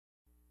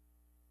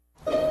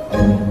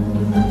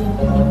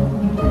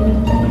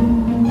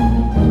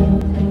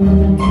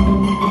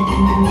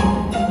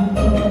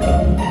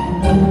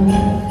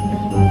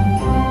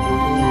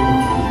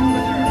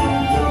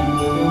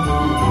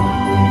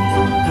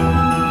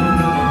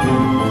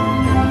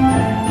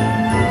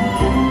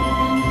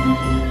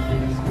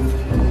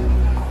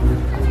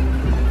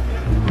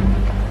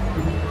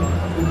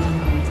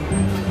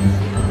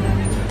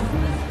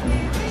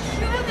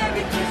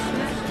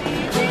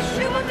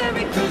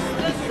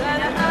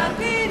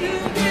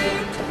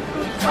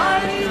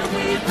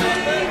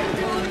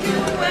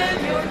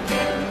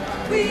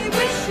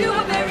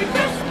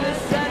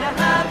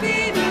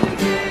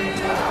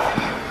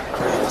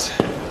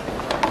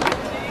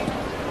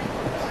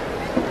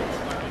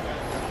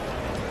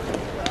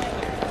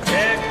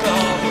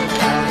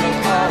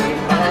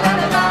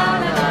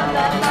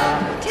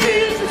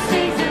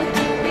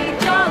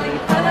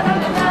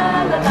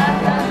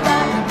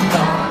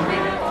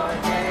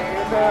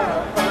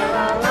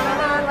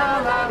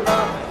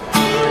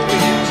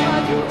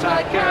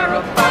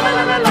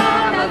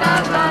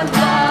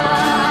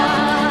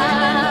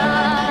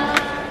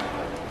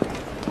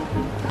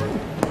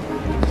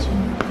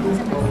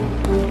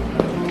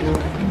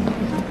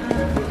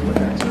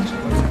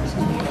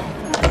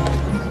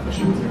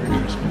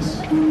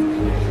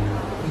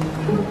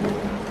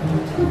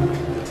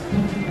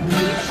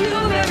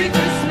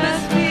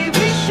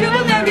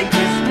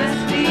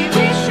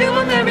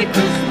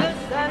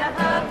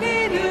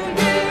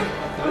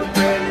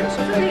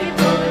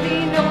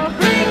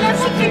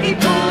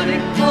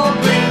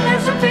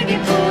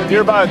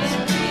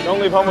Earbuds.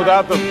 Don't leave home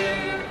without them.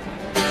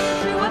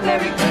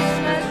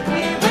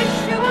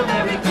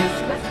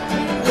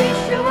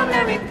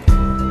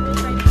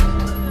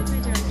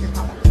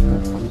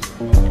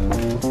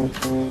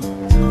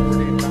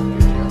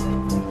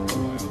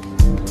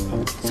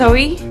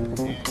 Zoe?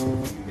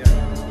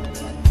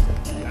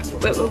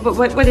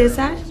 What is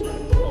that?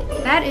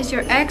 That is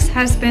your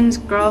ex-husband's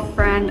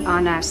girlfriend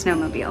on a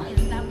snowmobile.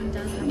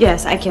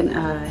 Yes, I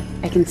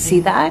can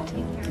see that.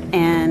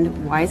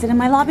 And why is it in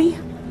my lobby?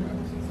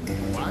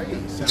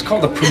 It's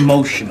called a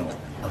promotional,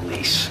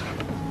 Elise.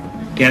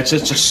 Yeah, it's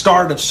a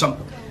start of some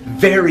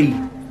very,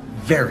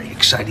 very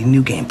exciting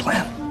new game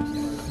plan.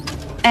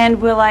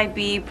 And will I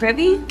be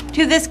privy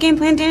to this game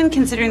plan, Dan,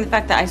 considering the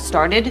fact that I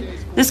started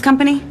this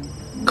company?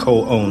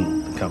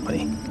 Co-own the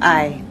company.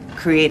 I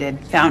created,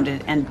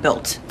 founded, and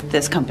built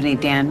this company,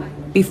 Dan,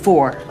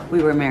 before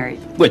we were married.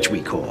 Which we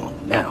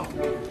co-own now,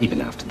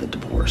 even after the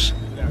divorce.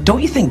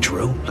 Don't you think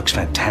Drew looks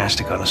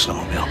fantastic on a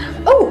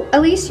snowmobile? Oh,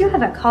 Elise, you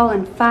have a call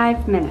in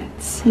 5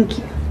 minutes. Thank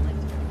you.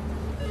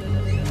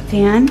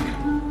 Dan,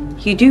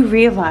 you do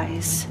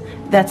realize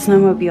that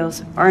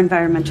snowmobiles are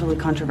environmentally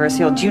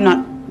controversial. Do you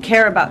not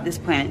care about this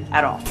planet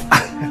at all?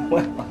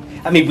 Well,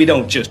 I mean, we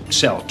don't just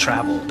sell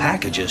travel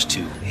packages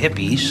to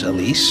hippies,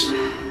 Elise.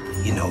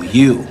 You know,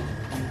 you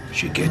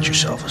should get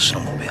yourself a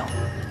snowmobile.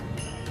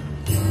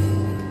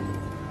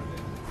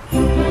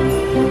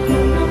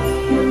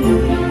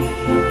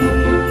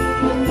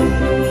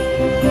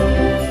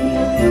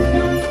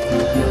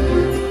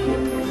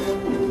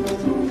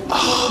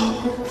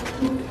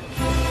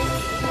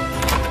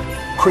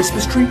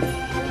 Christmas tree?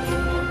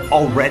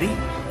 Already?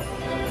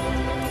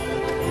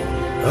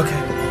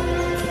 Okay.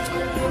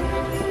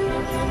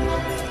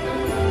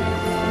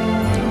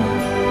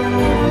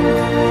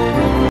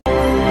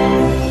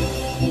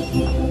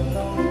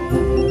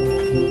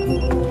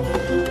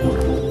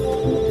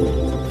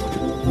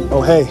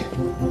 Oh, hey.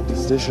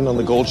 Decision on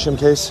the gold shim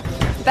case?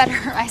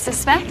 Better, I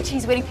suspect.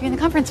 He's waiting for you in the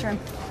conference room.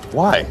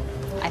 Why?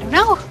 I don't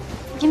know.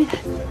 Give me that.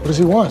 What does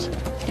he want?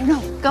 I don't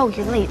know. Go,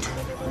 you're late.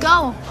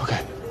 Go.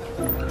 Okay.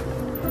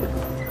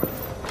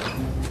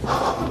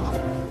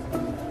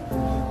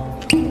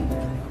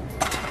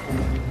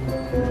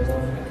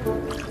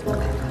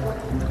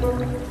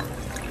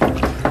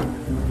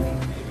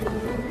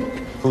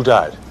 Who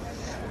died?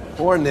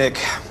 Poor Nick.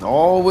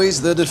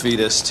 Always the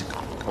defeatist.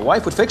 A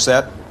wife would fix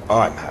that. Oh,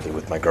 I'm happy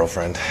with my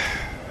girlfriend.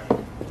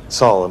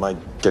 Saul, am I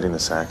getting the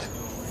sack?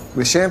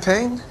 With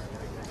champagne?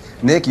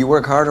 Nick, you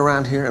work hard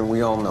around here and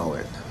we all know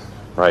it.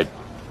 Right.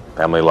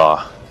 Family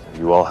law.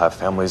 You all have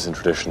families and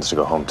traditions to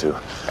go home to.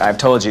 I've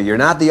told you, you're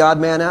not the odd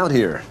man out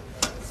here.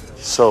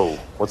 So,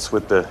 what's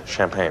with the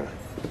champagne?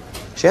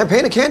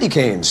 Champagne and candy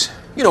canes.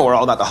 You know we're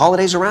all about the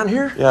holidays around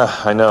here. Yeah,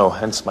 I know,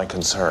 hence my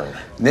concern.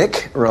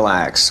 Nick,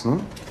 relax.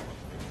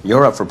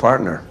 You're up for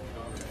partner.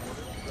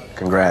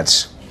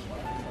 Congrats.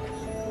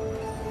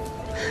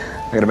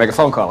 I'm gonna make a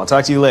phone call. I'll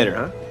talk to you later,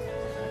 huh?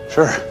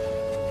 Sure.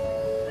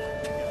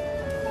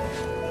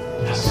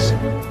 Yes.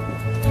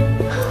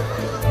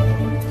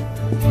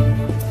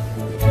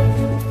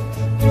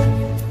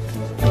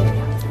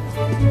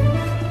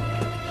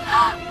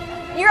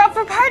 You're up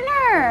for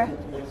partner.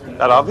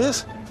 That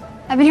obvious?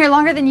 I've been here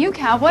longer than you,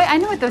 cowboy. I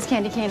know what those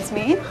candy canes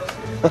mean.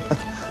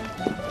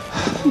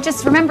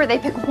 Just remember, they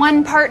pick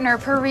one partner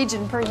per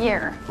region per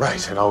year.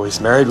 Right, and always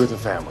married with a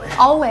family.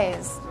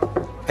 Always.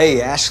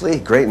 Hey, Ashley,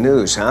 great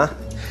news, huh?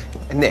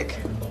 And Nick,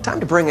 time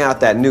to bring out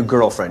that new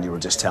girlfriend you were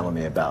just telling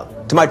me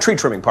about to my tree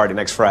trimming party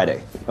next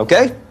Friday,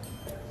 okay?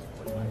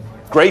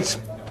 Great.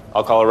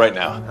 I'll call her right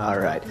now. All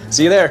right.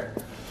 See you there.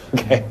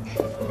 Okay.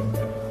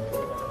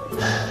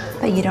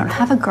 But you don't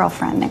have a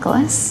girlfriend,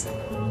 Nicholas.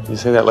 You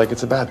say that like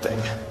it's a bad thing.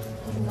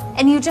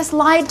 And you just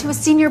lied to a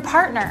senior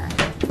partner.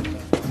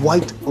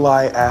 White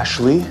lie,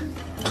 Ashley.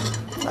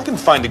 I can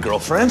find a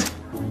girlfriend.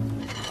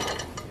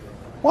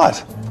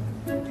 What?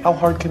 How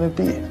hard can it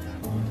be?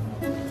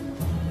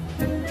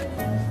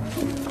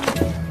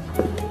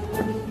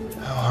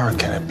 How hard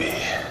can it be?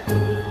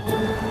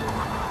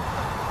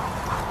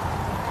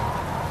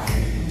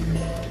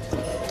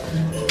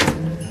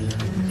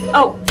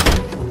 Oh.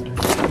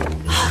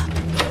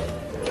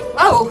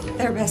 Oh,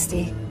 there,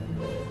 bestie.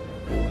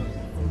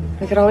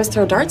 We could always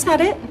throw darts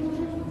at it.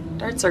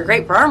 Darts are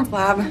great for arm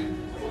flab.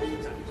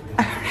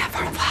 I don't have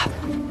arm flab.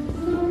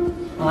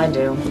 Well, I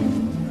do.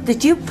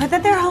 Did you put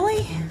that there,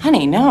 Holly?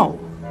 Honey, no.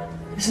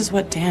 This is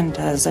what Dan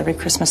does every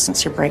Christmas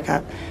since your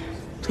breakup.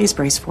 Please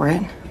brace for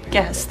it.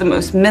 Yes, the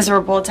most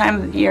miserable time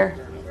of the year.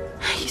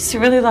 I used to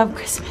really love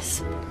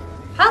Christmas.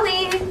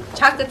 Holly,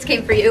 chocolates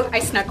came for you. I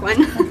snuck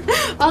one.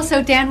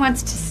 Also, Dan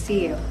wants to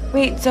see you.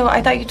 Wait, so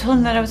I thought you told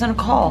him that I was on a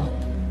call.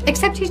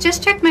 Except he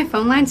just checked my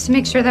phone lines to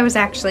make sure that was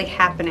actually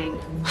happening.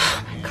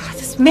 Oh my God,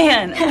 this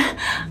man.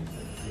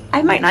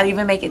 I might not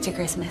even make it to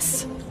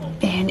Christmas.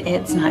 And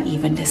it's not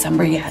even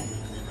December yet.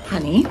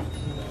 Honey,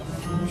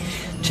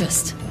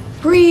 just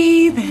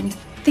breathe and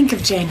think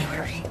of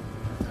January.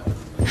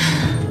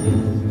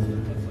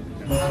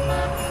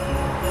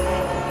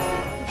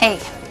 Hey,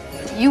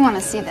 you want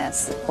to see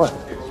this? What?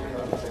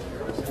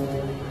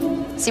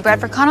 See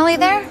Bradford Connolly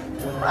there?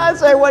 I'd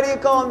say, what do you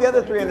call him the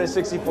other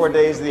 364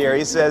 days of the year?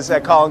 He says,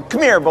 call him,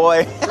 come here,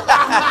 boy.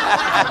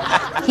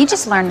 He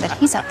just learned that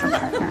he's up for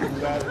partner.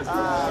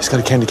 He's got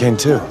a candy cane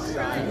too.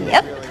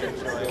 Yep.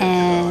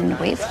 And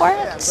wait for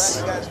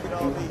it.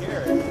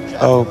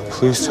 Oh,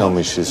 please tell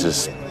me she's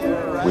just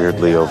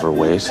weirdly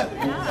overweight.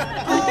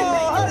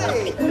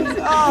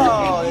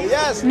 Oh,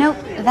 yes. Nope,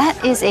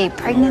 that is a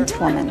pregnant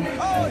woman.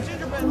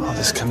 Oh,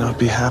 this cannot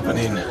be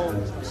happening.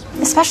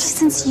 Especially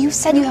since you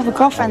said you have a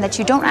girlfriend that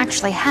you don't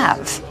actually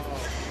have.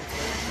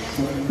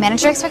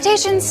 Manage your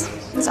expectations.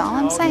 That's all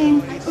I'm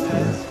saying.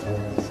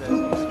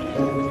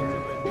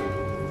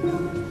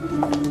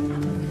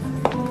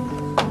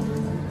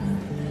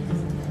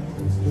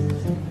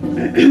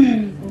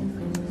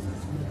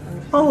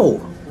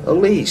 Oh,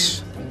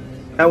 Elise.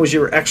 How was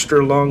your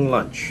extra long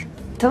lunch?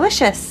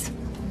 Delicious.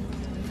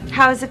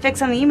 How is the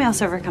fix on the email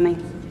server coming?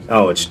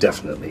 Oh, it's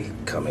definitely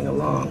coming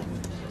along.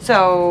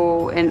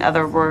 So, in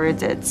other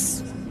words,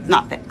 it's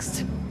not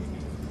fixed.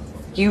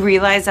 You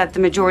realize that the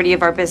majority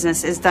of our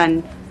business is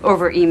done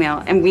over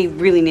email, and we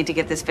really need to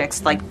get this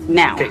fixed, like,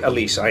 now. Okay,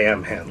 Elise, I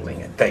am handling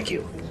it. Thank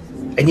you.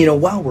 And you know,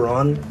 while we're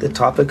on the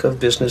topic of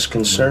business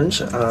concerns,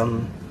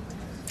 I'm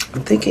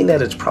thinking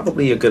that it's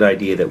probably a good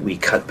idea that we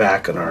cut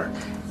back on our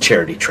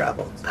charity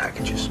travel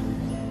packages.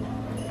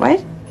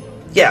 What?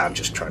 Yeah, I'm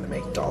just trying to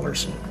make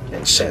dollars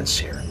and cents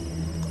here.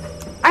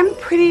 I'm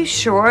pretty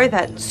sure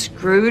that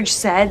Scrooge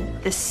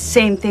said the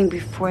same thing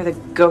before the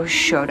ghost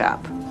showed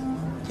up.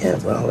 Yeah,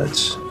 well,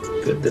 it's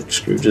good that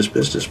Scrooge's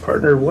business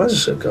partner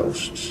was a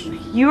ghost.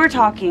 You were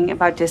talking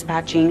about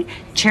dispatching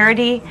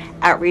charity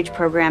outreach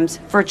programs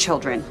for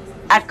children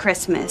at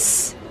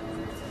Christmas.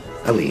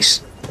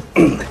 Elise,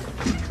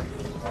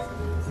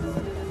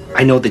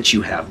 I know that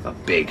you have a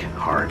big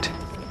heart,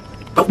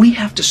 but we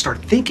have to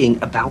start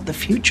thinking about the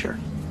future.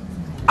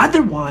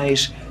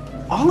 Otherwise,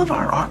 all of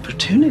our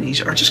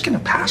opportunities are just going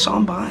to pass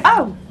on by.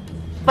 Oh,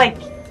 like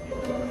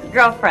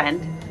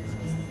girlfriend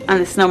on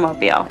the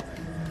snowmobile.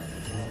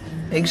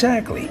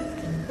 Exactly.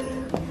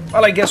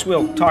 Well, I guess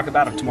we'll talk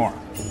about it tomorrow.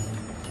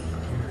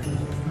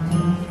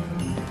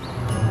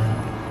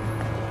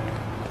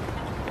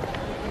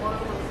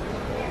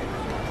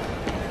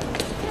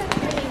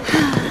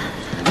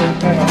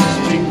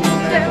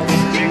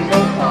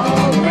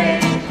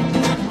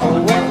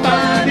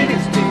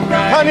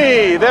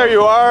 Honey, there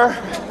you are.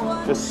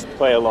 Just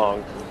play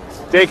along.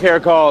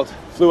 Daycare called.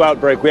 Flu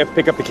outbreak. We have to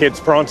pick up the kids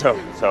pronto.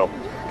 So.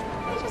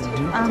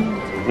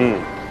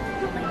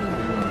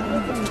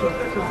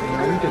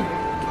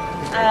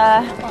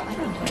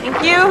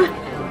 Thank you.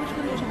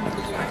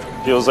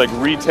 Feels like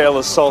retail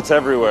assault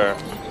everywhere.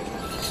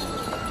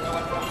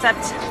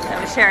 Except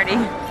that was charity.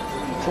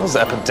 Feels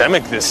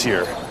epidemic this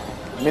year.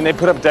 I mean, they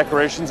put up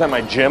decorations at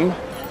my gym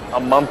a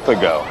month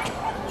ago.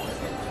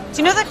 Do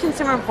you know that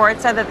Consumer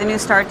Reports said that the new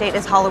start date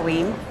is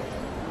Halloween?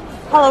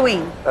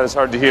 Halloween. That is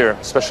hard to hear,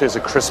 especially as a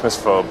Christmas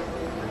phobe.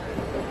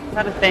 Is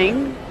that a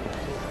thing?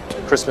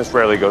 Christmas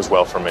rarely goes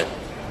well for me.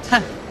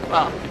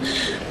 Well,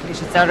 you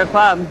should start a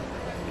club.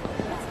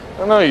 I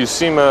don't know, you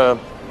seem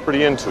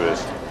pretty into it.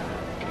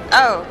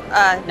 Oh,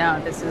 no,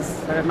 this is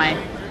sort of my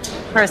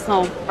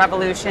personal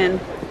revolution.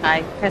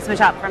 I Christmas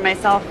shop for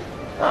myself.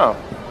 Oh,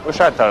 wish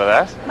I'd thought of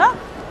that. Well,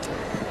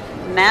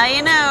 now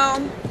you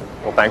know.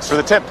 Well, thanks for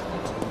the tip.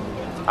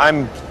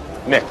 I'm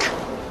Nick.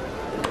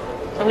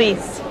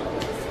 Elise.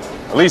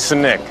 Elise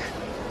and Nick,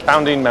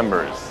 founding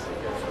members.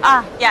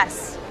 Ah,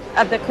 yes.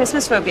 Of the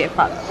Christmas Phobia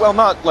Club. Well,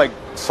 not like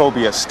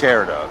phobia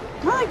scared of.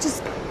 More like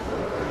just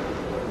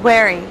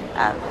wary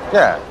of.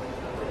 Yeah,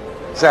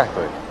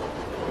 exactly.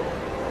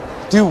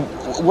 Do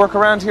you work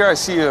around here? I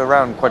see you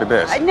around quite a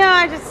bit. No,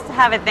 I just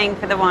have a thing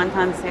for the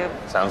wonton soup.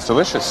 Sounds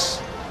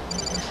delicious.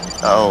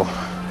 Oh.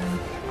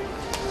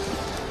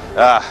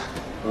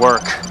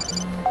 Work.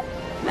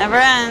 Never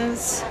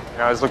ends.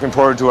 I was looking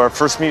forward to our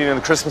first meeting in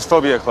the Christmas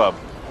Phobia Club.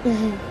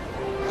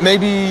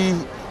 Maybe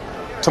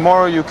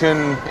tomorrow you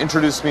can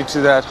introduce me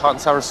to that hot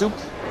and sour soup?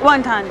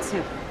 Wonton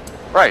soup.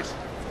 Right.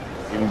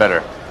 Even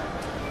better.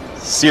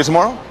 See you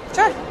tomorrow?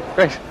 Sure.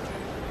 Great.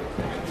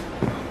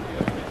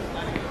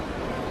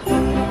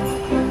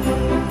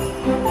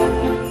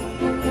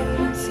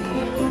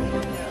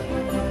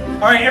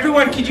 All right,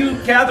 everyone, could you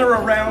gather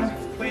around,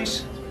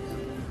 please?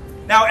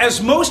 Now,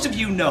 as most of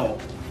you know,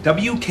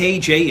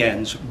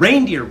 WKJN's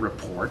Reindeer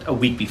Report, a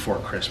week before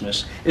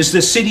Christmas, is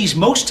the city's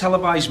most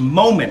televised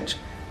moment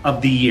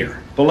of the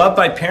year. Beloved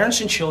by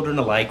parents and children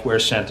alike, where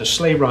Santa's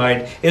sleigh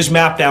ride is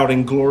mapped out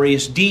in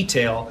glorious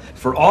detail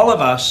for all of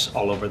us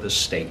all over the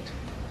state.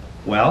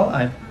 Well,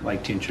 I'd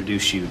like to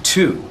introduce you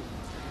to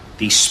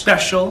the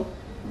special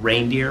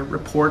Reindeer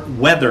Report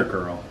weather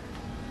girl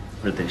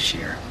for this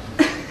year.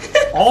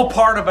 All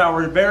part of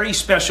our very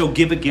special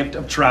Give a Gift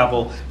of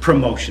Travel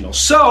promotional.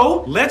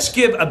 So let's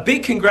give a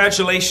big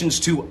congratulations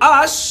to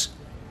us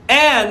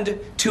and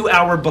to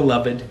our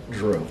beloved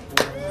Drew.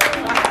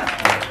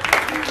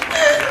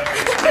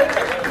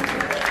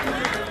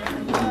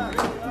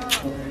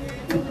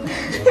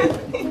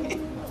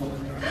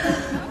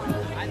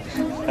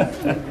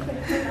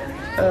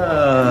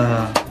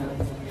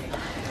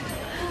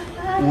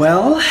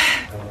 Well,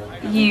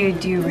 You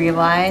do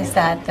realize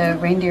that the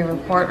Reindeer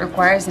Report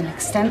requires an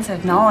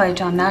extensive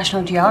knowledge on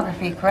national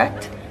geography,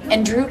 correct?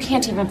 And Drew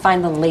can't even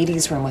find the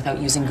ladies' room without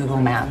using Google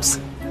Maps.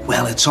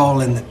 well, it's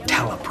all in the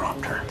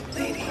teleprompter,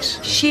 ladies.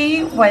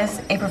 She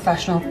was a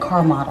professional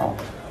car model,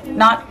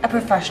 not a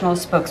professional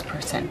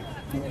spokesperson.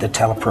 The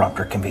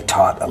teleprompter can be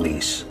taught,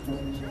 Elise.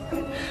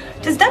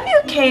 Does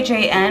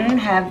WKJN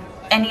have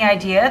any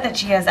idea that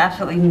she has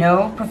absolutely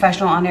no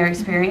professional on-air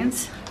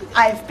experience?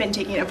 I've been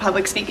taking a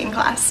public speaking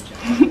class.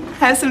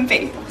 Have some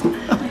faith.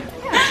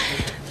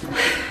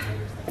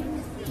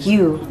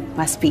 You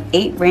must be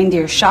 8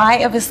 reindeer shy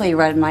of a sleigh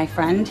ride, my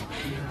friend.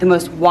 The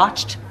most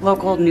watched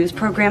local news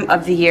program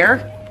of the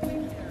year.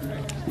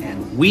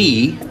 And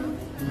we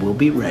will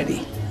be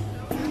ready.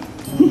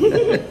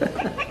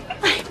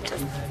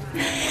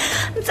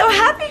 I'm so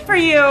happy for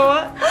you.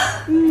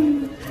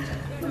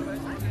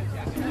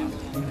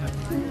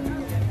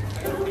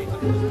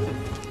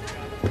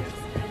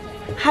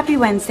 Happy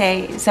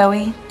Wednesday,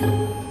 Zoe.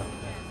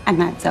 I'm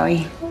not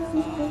Zoe.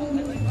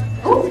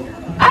 Ooh,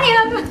 I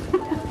am.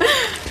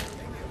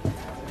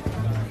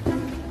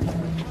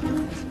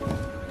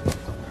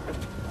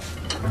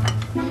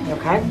 You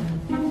okay?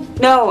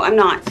 No, I'm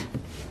not.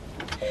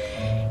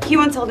 He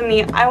won't sell to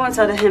me, I won't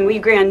sell to him. We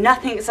agree on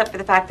nothing except for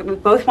the fact that we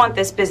both want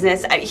this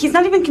business. He's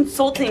not even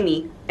consulting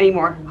me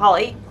anymore,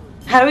 Holly.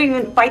 How do we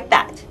even fight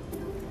that?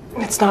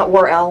 It's not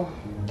war, Elle.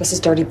 This is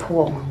dirty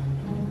pool.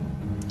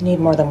 You need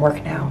more than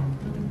work now.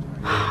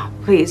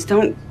 Please,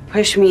 don't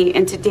push me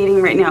into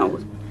dating right now.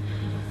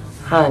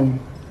 Hun,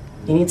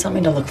 you need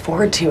something to look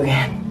forward to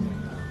again.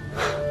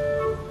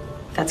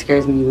 That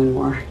scares me even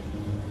more.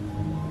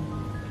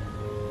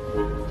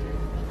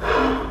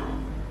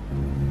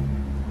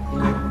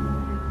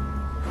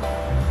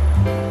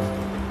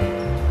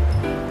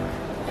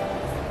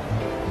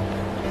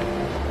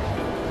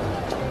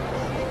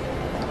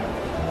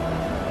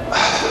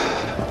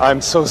 I'm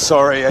so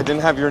sorry. I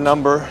didn't have your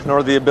number,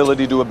 nor the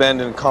ability to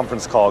abandon a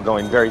conference call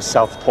going very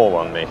South Pole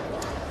on me.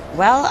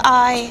 Well,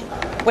 I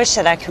wish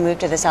that I could move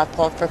to the South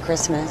Pole for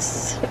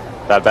Christmas.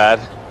 That bad?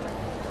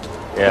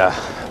 Yeah,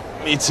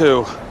 me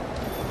too.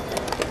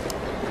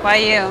 Why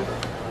you?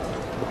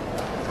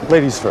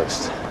 Ladies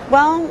first.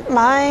 Well,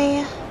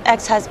 my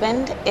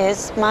ex-husband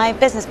is my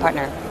business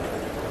partner.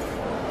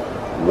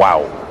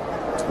 Wow,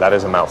 that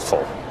is a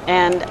mouthful.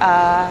 And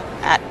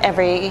at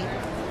every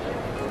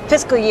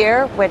fiscal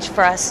year, which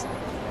for us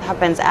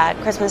happens at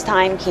Christmas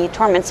time, he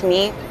torments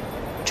me,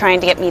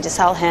 trying to get me to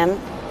sell him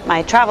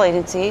my travel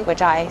agency,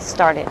 which I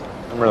started.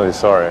 I'm really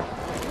sorry.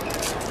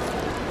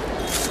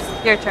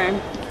 Your turn.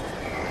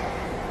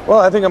 Well,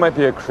 I think I might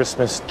be a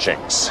Christmas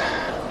jinx,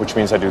 which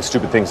means I do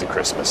stupid things at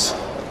Christmas.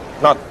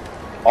 Not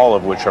all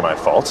of which are my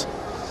fault.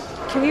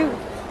 Can you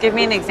give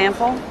me an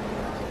example?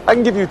 I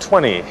can give you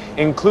 20,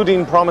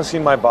 including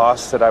promising my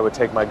boss that I would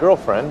take my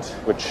girlfriend,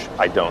 which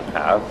I don't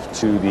have,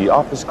 to the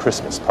office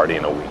Christmas party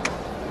in a week.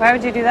 Why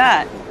would you do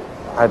that?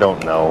 I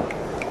don't know.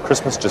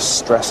 Christmas just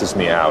stresses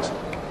me out.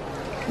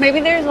 Maybe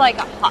there's like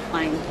a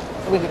hotline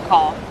that we could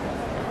call.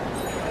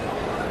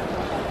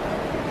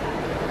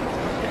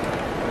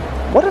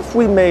 What if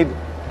we made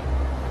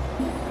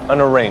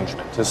an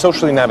arrangement to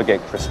socially navigate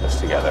Christmas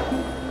together?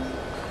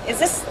 Is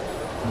this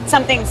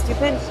something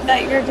stupid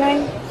that you're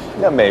doing?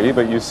 Yeah, maybe,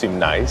 but you seem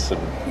nice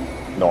and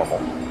normal.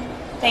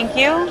 Thank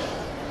you.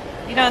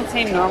 You don't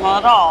seem normal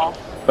at all.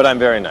 But I'm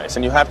very nice,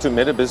 and you have to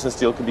admit a business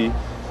deal could be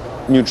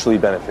mutually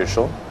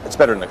beneficial. It's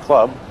better than a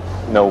club.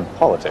 No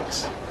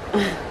politics.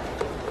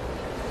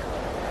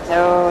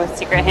 No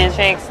secret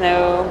handshakes,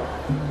 no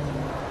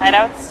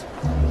hideouts?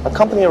 A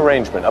company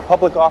arrangement, a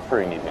public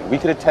offering even. We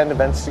could attend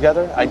events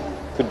together. I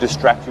could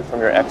distract you from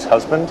your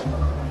ex-husband.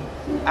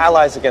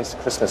 Allies against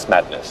Christmas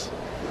madness.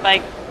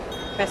 Like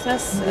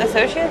Christmas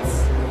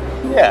associates?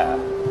 Yeah.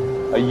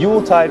 A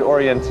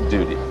Yuletide-oriented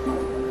duty.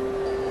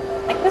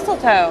 Like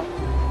mistletoe?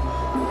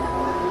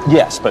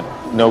 Yes, but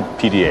no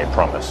PDA,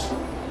 promise.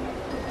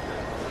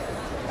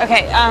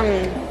 Okay,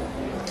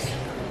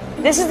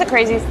 this is the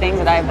craziest thing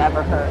that I've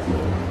ever heard.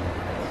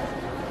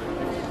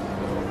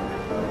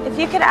 If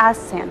you could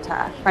ask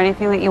Santa for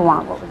anything that you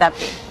want, what would that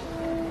be?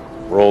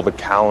 Roll the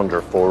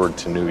calendar forward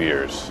to New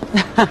Year's.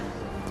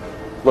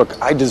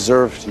 Look, I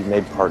deserve to be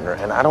made partner,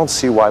 and I don't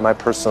see why my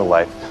personal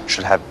life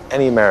should have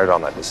any merit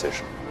on that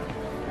decision.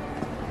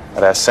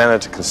 I'd ask Santa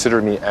to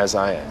consider me as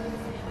I am.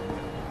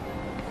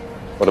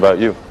 What about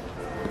you?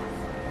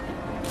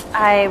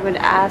 I would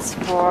ask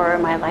for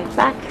my life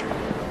back,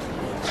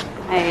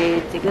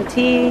 my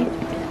dignity,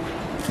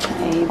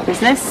 my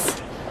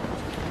business,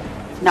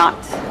 not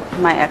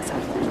my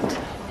ex-husband.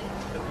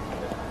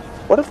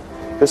 What if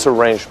this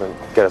arrangement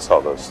get us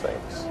all those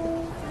things?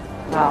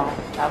 Well,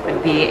 that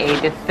would be a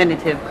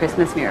definitive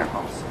Christmas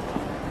miracle.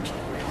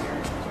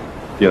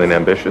 Feeling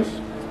ambitious?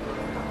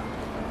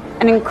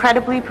 And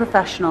incredibly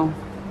professional.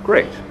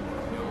 Great.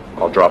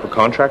 I'll drop a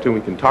contract and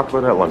we can talk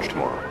about it at lunch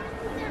tomorrow.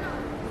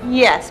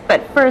 Yes,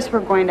 but first we're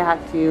going to have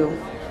to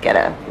get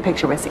a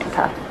picture with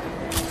Santa.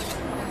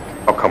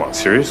 Oh, come on,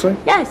 seriously?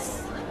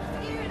 Yes.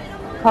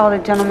 Call it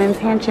a gentleman's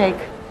handshake.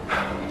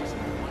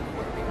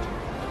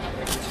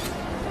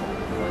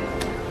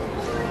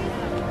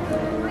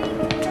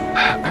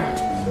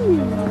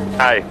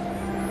 Hi.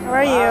 How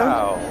are you?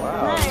 Wow.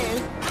 Nice.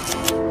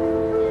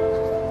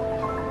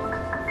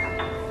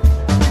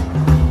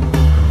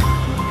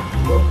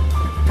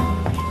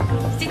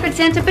 Secret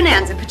Santa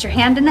Bonanza, put your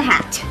hand in the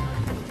hat.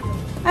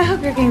 I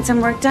hope you're getting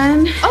some work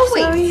done. Oh,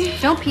 wait,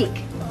 don't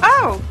peek.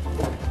 Oh.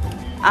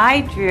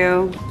 I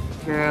drew.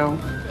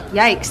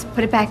 Yikes,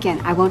 put it back in.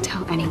 I won't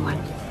tell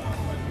anyone.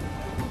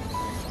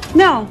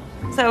 No.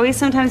 Zoe,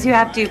 sometimes you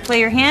have to play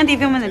your hand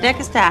even when the deck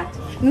is stacked.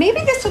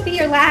 Maybe this will be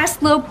your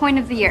last low point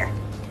of the year.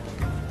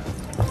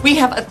 We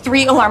have a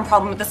 3-alarm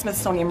problem at the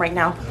Smithsonian right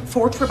now.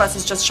 4 tour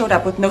buses just showed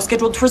up with no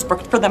scheduled tours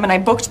booked for them, and I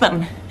booked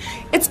them.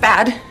 It's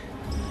bad.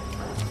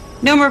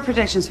 No more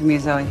predictions from you,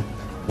 Zoe.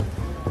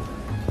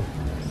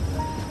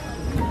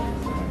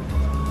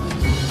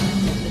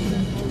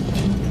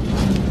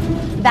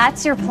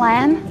 That's your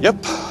plan?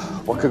 Yep.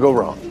 What could go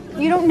wrong?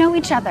 You don't know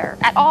each other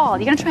at all.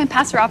 You're gonna try and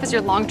pass her off as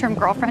your long-term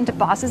girlfriend to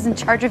bosses in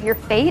charge of your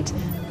fate?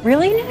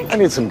 Really, Nick? I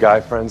need some guy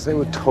friends. They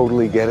would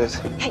totally get it.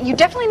 You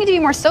definitely need to be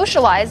more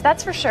socialized,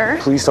 that's for sure.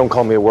 Please don't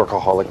call me a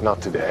workaholic.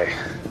 Not today.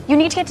 You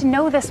need to get to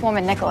know this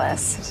woman,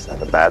 Nicholas. Is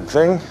that a bad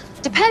thing?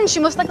 Depends. She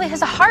most likely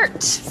has a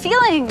heart,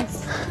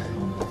 feelings.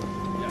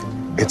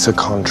 It's a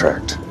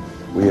contract.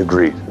 We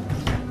agreed.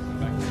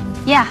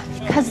 Yeah,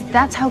 because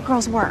that's how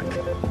girls work.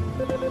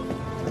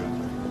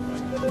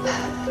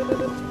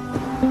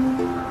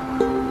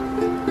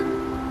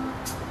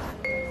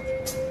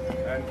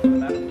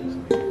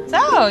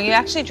 So, you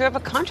actually drew up a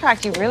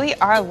contract. You really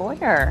are a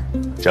lawyer.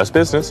 Just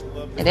business.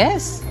 It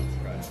is.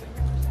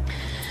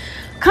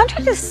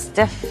 Contract is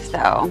stiff,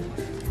 though.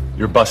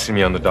 You're busting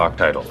me on the doc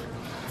title.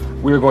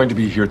 We're going to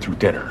be here through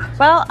dinner.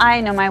 Well,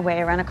 I know my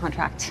way around a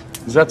contract.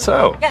 Is that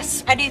so?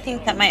 Yes. How do you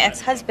think that my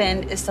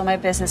ex-husband is still my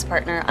business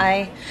partner?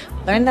 I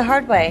learned the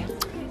hard way.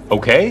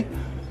 Okay.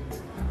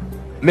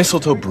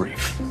 Mistletoe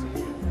brief.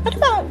 What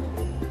about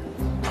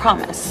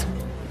promise?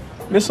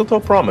 Mistletoe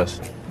promise.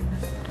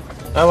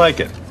 I like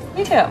it.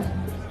 Me too.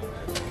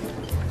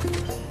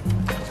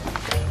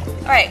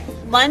 All right,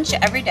 lunch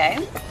every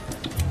day.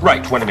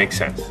 Right, when it makes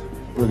sense.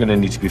 We're gonna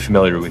need to be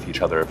familiar with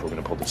each other if we're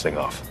gonna pull this thing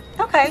off.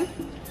 Okay.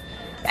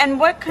 And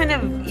what kind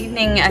of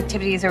evening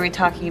activities are we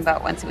talking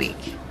about once a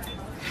week?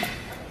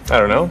 I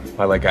don't know.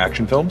 I like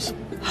action films.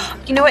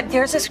 You know what?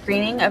 There's a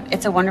screening of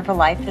It's a Wonderful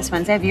Life this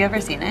Wednesday. Have you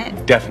ever seen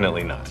it?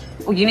 Definitely not.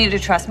 Well, you need to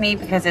trust me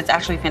because it's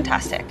actually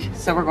fantastic.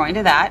 So we're going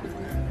to that.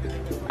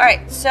 All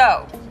right,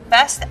 so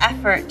best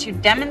effort to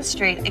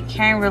demonstrate a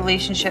caring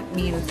relationship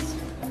means?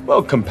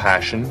 Well,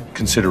 compassion,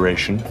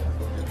 consideration,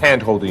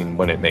 hand-holding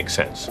when it makes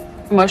sense.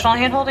 Emotional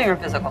hand-holding or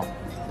physical?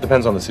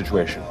 Depends on the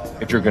situation.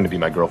 If you're going to be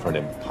my girlfriend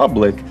in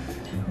public,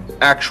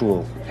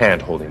 actual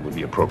hand-holding would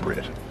be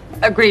appropriate.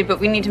 Agreed, but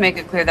we need to make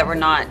it clear that we're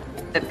not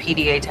the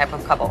PDA type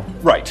of couple.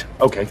 Right.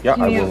 Okay. Yeah,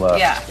 I will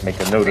make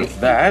a note of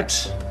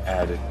that.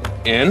 Add it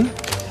in.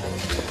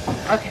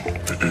 Okay.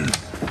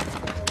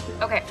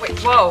 Okay, wait,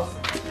 whoa.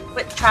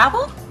 But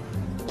travel?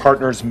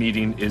 Partners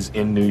meeting is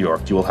in New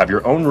York. You will have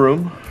your own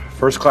room,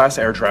 first-class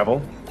air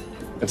travel.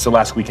 It's the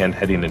last weekend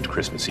heading into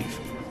Christmas Eve.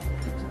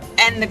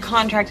 And the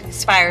contract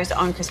expires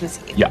on Christmas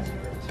Eve? Yeah.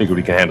 Figure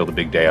we can handle the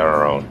big day on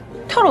our own.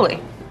 Totally.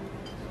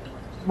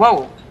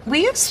 Whoa. Will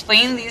you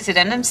explain these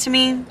addendums to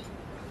me?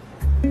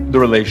 The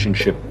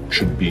relationship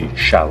should be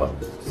shallow.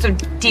 So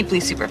deeply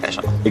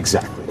superficial.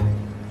 Exactly.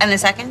 And the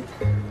second?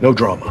 No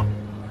drama.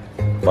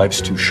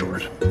 Life's too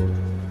short.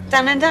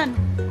 Done and done.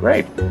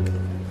 Great.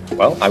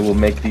 Well, I will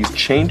make these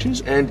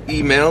changes and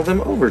email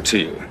them over to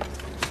you.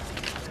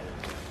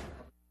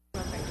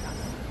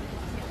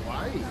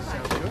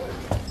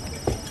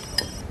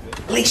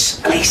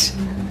 Elise,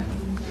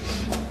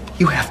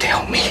 you have to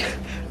help me.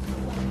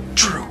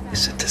 Drew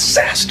is a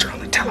disaster on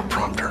the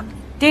teleprompter.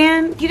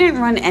 Dan, you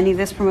didn't run any of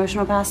this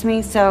promotional past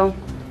me, so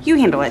you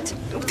handle it.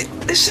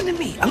 Listen to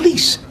me,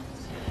 Elise.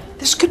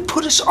 This could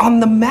put us on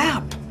the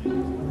map.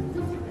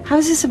 How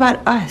is this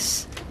about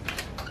us?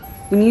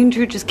 When you and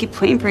Drew just keep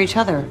playing for each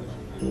other.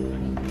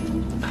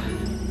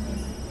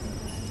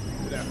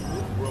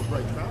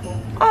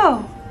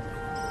 Oh.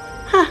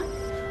 Huh.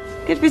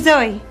 Good for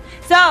Zoe.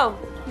 So.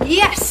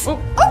 Yes.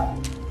 Oh.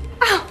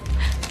 Oh.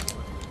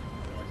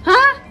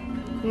 Huh?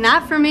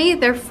 Not for me.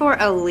 They're for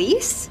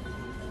Elise.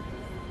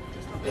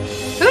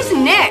 Who's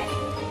Nick?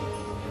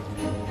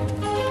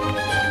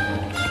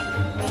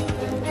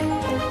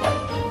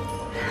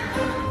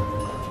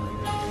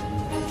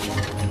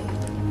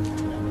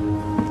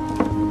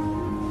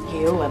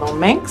 You little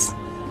minx?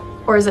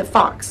 Or is it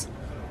Fox?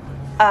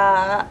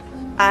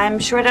 I'm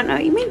sure I don't know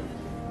what you mean.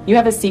 You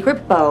have a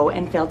secret beau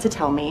and failed to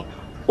tell me,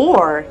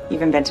 or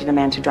you've invented a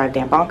man to drive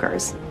Dan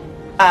bonkers.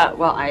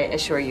 Well, I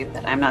assure you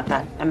that I'm not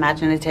that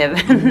imaginative.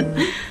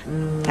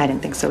 I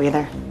didn't think so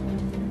either.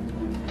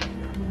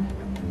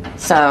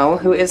 So,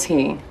 who is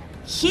he?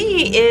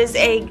 He is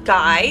a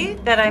guy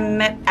that I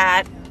met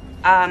at,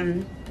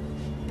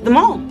 the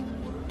mall.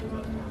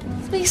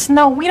 Please,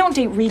 no, we don't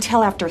date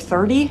retail after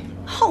 30.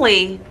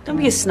 Holly, don't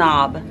be a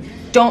snob.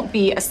 Don't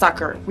be a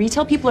sucker.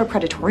 Retail people are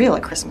predatorial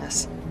at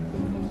Christmas.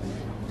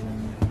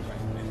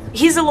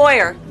 He's a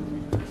lawyer.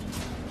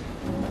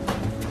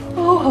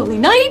 Oh, holy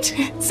night!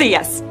 Say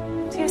yes.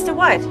 Say yes to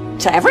what?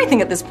 To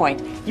everything at this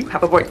point. You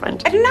have a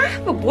boyfriend. I do not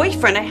have a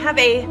boyfriend. I have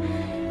a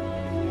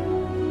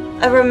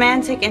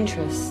romantic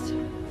interest.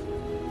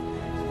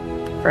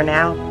 For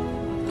now.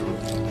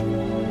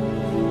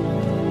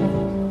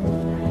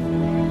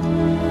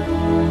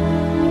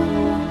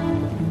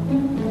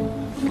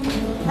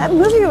 That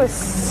movie was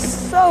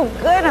so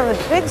good on the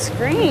big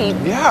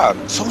screen. Yeah,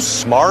 so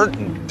smart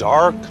and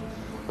dark.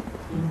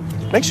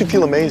 Makes you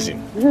feel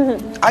amazing.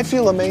 I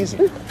feel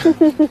amazing.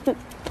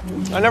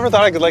 I never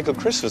thought I could like a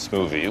Christmas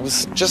movie. It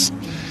was just...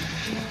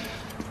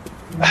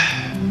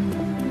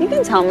 You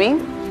can tell me.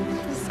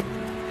 Just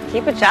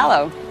keep it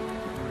shallow.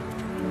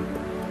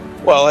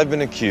 Well, I've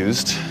been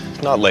accused,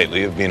 not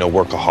lately, of being a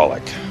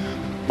workaholic.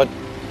 But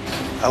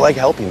I like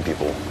helping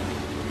people.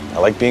 I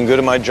like being good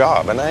at my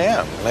job, and I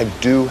am. And I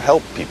do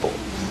help people.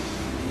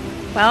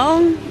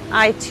 Well,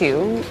 I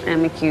too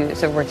am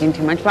accused of working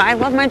too much, but I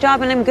love my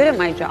job and I'm good at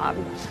my job.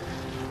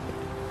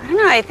 I don't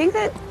know, I think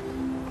that,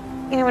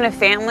 you know, when a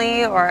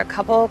family or a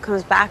couple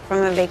comes back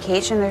from a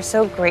vacation, they're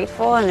so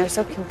grateful and they're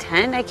so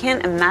content. I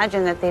can't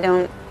imagine that they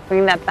don't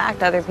bring that back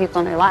to other people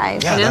in their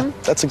lives, Yeah, you know?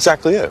 that's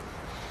exactly it.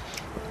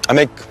 I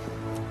make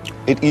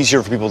it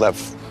easier for people to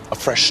have a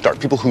fresh start,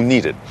 people who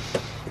need it.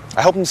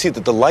 I help them see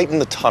that the light in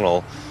the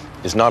tunnel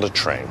is not a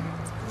train.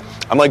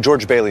 I'm like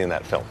George Bailey in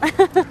that film.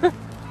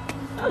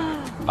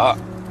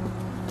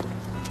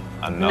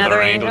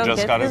 Another angel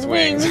just got his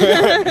wings. You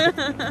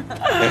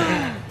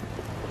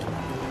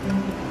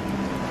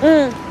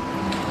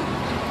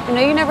know,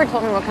 you never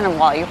told me what kind of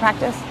wall you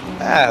practice.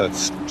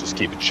 Let's just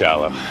keep it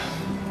shallow.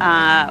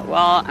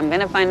 Well, I'm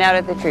gonna find out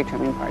at the tree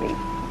trimming party.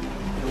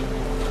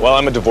 Well,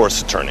 I'm a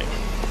divorce attorney.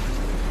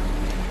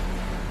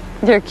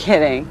 You're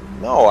kidding.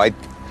 No, I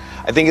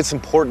think it's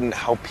important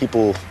how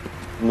people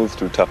move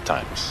through tough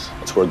times.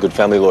 That's where a good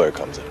family lawyer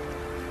comes in.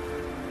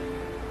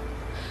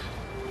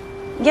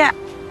 Yeah,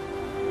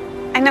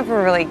 I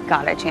never really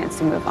got a chance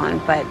to move on,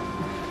 but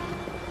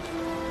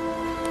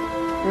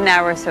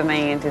now we're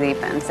swimming into the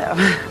deep end, so.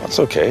 That's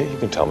okay. You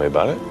can tell me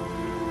about it.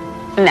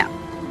 No,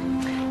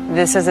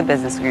 this is a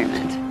business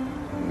agreement.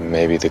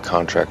 Maybe the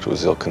contract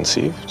was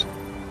ill-conceived?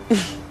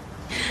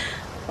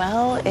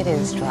 Well, it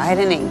is dried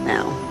in ink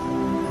now.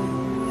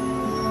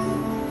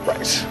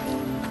 Right.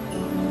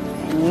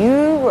 And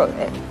you wrote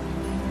it.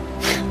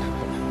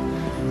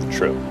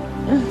 True.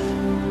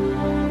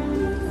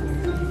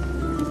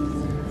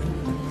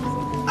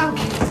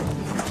 Okay,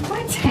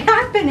 what's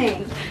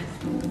happening?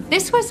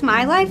 This was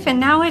my life, and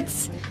now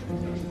it's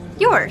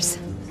yours.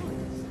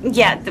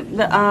 Yeah,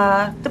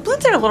 the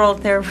Bloods are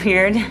they're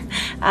weird.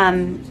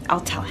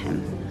 I'll tell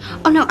him.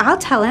 Oh, no, I'll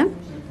tell him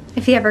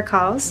if he ever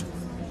calls,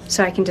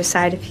 so I can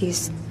decide if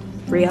he's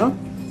real.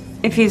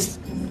 If he's...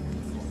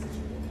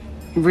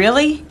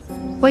 Really?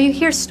 Well, you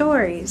hear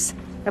stories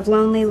of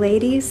lonely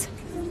ladies.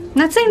 I'm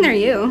not saying they're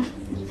you.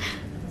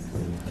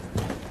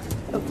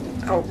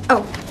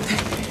 Oh.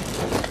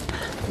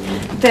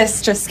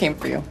 This just came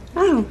for you.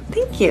 Oh,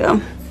 thank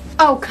you.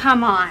 Oh,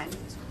 come on.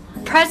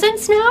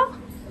 Presents now?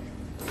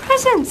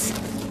 Presents.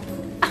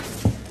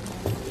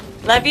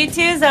 Love you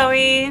too,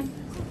 Zoe.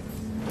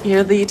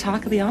 You're the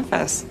talk of the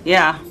office.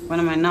 Yeah, when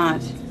am I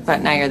not?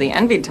 But now you're the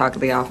envied talk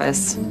of the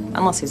office.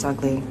 Unless he's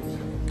ugly.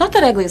 Not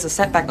that ugly is a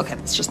setback. Okay,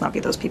 let's just not be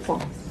those people.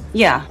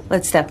 Yeah,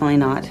 let's definitely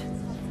not.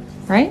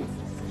 Right?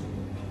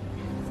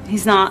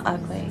 He's not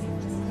ugly.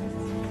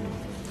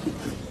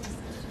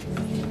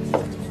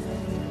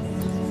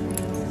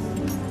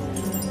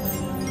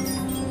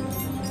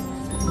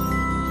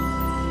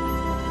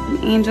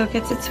 An angel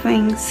gets its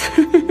wings.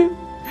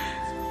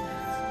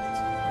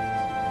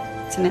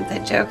 It's an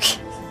inside joke.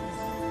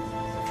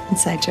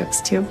 Inside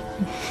jokes, too.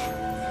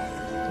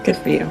 Good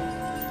for you.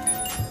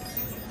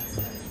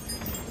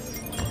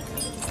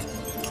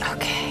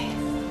 Okay.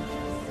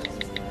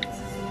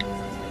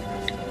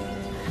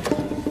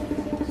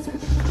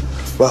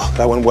 Well,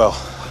 that went well.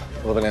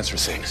 11 answer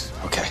 6.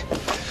 Okay.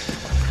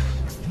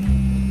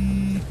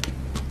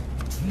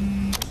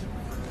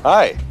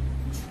 Hi.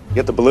 You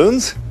get the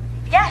balloons?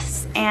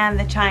 Yes, and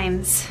the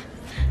chimes.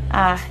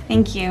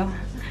 Thank you.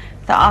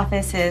 The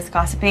office is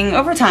gossiping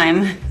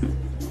overtime.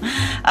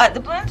 The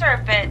balloons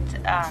are a bit,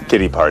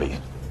 Kitty party.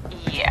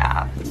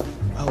 yeah.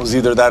 Well, it was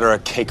either that or a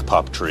cake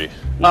pop tree.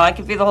 Well, I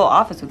could be the whole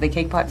office with a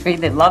cake pot tree.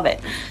 They'd love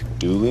it.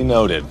 Duly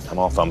noted. I'm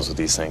all thumbs with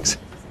these things.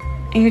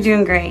 You're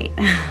doing great.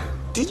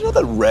 Did you know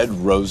that red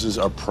roses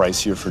are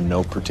pricier for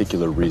no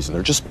particular reason?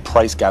 They're just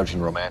price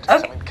gouging romantics.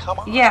 Okay. I mean, come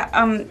on.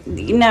 Yeah,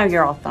 now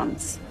you're all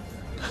thumbs.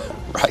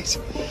 Right.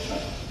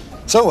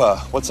 So,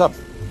 what's up?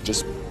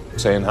 Just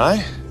saying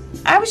hi?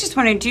 I was just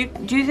wondering, do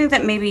you think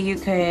that maybe you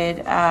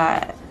could,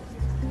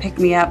 pick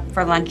me up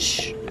for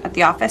lunch at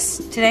the office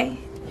today?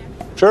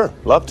 Sure,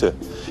 love to.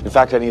 In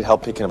fact, I need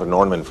help picking up an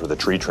ornament for the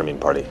tree trimming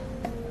party.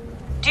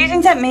 Do you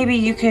think that maybe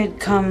you could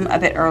come a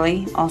bit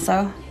early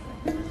also?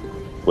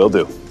 Will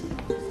do.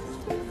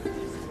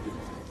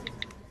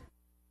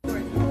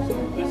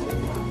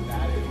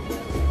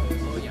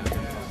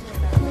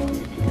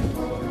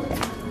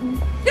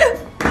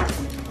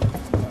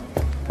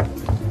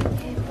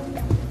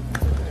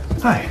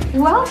 Hi.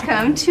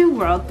 Welcome to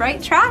World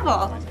Bright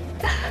Travel.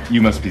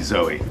 You must be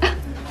Zoe.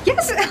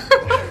 Yes,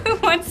 who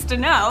wants to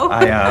know?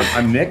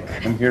 I'm Nick.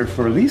 I'm here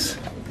for Elise.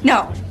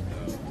 No.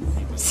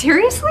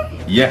 Seriously?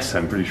 Yes,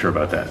 I'm pretty sure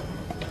about that.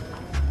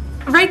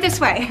 Right this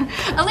way.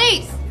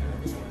 Elise!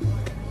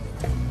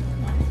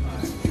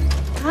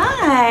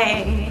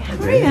 Hi.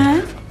 How are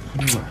you?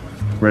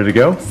 Ready to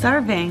go?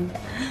 Starving.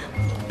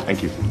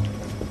 Thank you.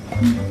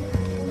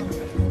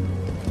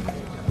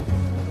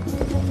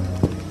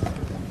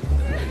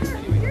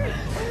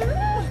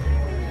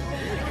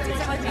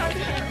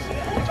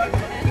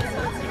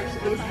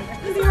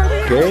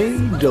 Okay,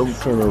 don't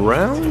turn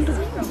around.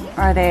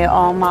 Are they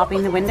all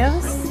mopping the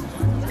windows?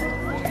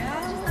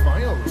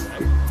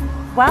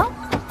 Well,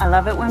 I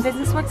love it when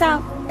business works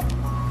out.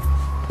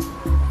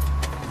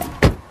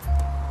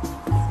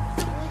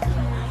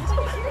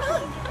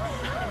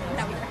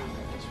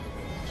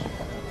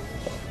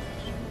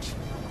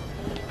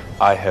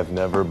 I have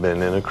never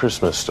been in a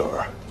Christmas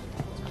store.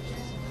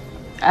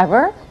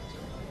 Ever?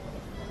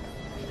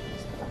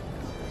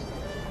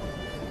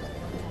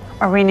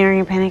 Are we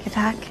nearing a panic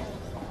attack?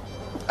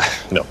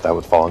 No, that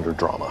would fall under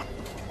drama.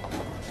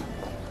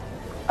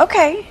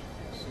 Okay.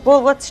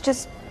 Well, let's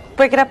just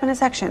break it up into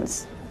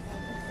sections.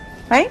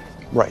 Right?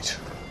 Right.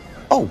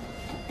 Oh,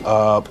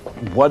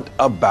 what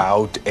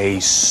about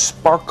a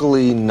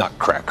sparkly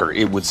nutcracker?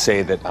 It would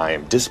say that I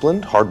am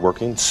disciplined,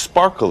 hardworking,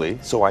 sparkly,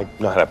 so I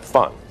know how to have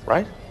fun,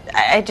 right?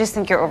 I just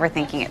think you're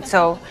overthinking it.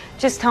 So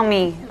just tell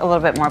me a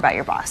little bit more about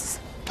your boss.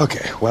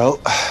 Okay,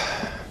 well,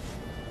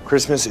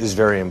 Christmas is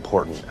very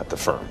important at the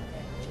firm.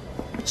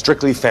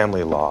 Strictly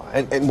family law.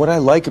 And what I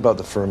like about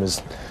the firm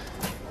is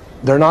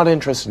they're not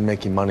interested in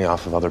making money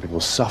off of other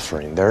people's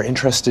suffering. They're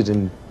interested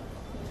in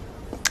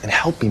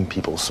helping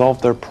people solve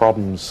their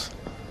problems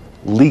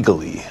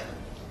legally.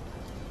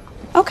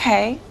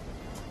 Okay.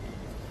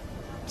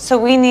 So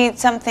we need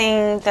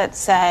something that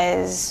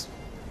says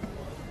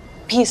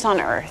peace on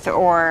earth,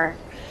 or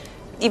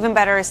even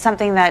better,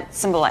 something that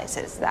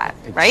symbolizes that,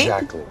 right?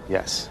 Exactly,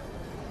 yes.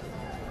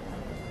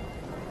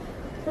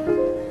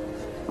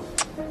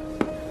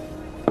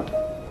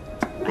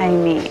 I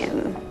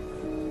mean,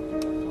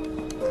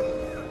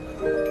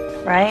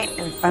 right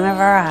in front of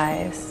our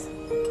eyes.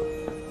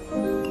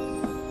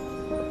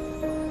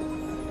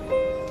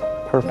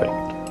 Perfect.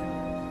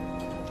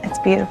 It's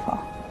beautiful.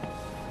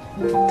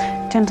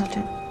 Gentle,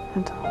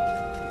 gentle.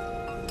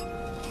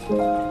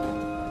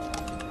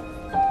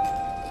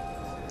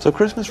 So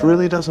Christmas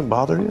really doesn't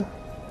bother you?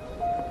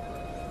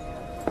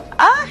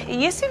 It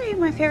used to be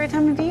my favorite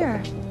time of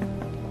year.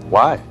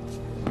 Why?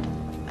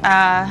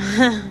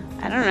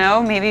 I don't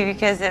know, maybe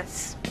because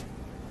it's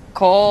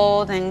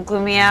cold and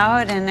gloomy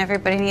out and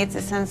everybody needs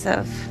a sense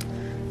of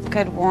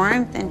good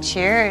warmth and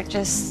cheer. It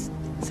just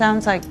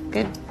sounds like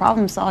good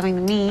problem solving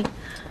to me.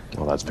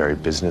 Well, that's very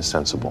business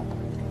sensible.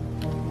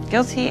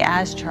 Guilty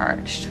as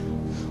charged.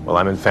 Well,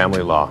 I'm in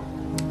family law,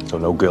 so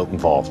no guilt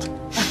involved.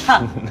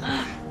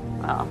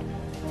 Well,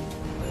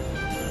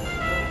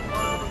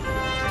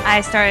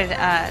 I started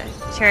a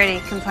charity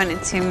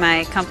component to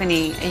my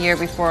company a year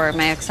before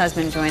my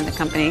ex-husband joined the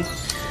company,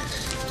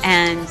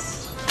 and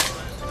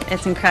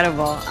it's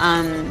incredible.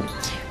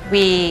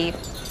 We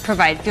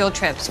provide field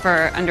trips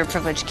for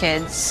underprivileged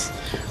kids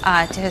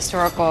to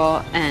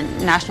historical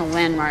and national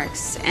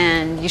landmarks.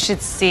 And you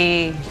should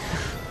see,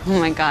 oh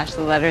my gosh,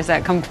 the letters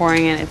that come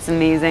pouring in. It's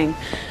amazing.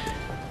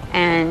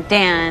 And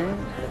Dan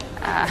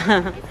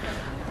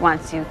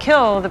wants to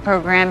kill the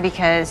program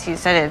because he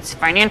said it's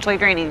financially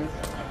draining.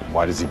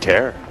 Why does he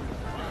care?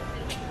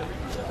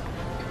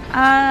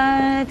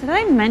 Did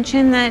I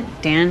mention that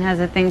Dan has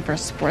a thing for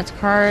sports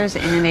cars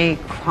and a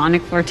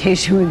chronic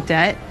flirtation with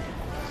debt?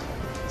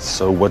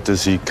 So what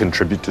does he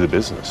contribute to the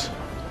business?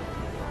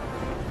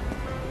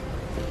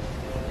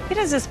 He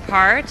does his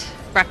part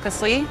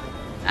recklessly.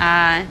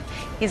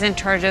 He's in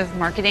charge of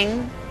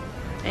marketing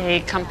a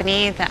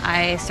company that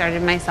I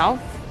started myself.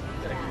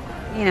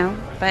 You know,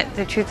 but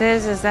the truth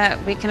is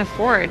that we can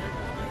afford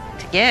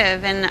to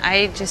give, and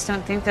I just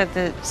don't think that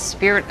the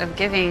spirit of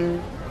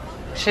giving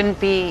shouldn't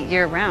be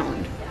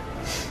year-round.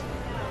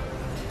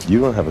 You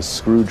don't have a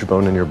Scrooge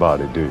bone in your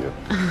body, do you?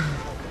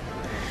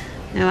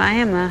 No, I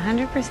am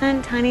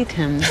 100% Tiny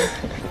Tim.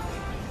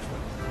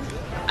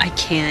 I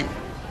can't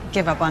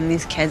give up on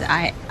these kids.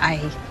 I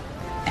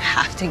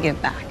have to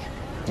give back.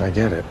 I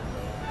get it.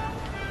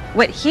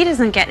 What he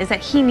doesn't get is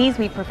that he needs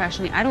me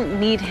professionally. I don't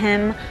need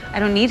him. I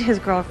don't need his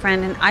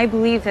girlfriend. And I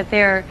believe that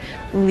they're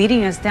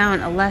leading us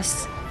down a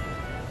less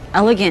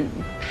elegant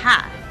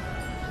path.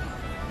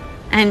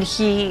 And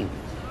he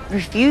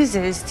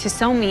refuses to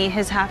sell me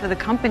his half of the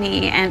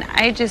company. And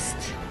I just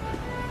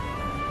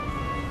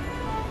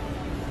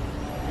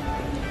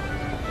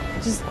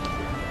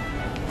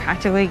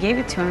practically gave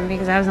it to him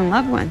because I was in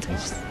love once.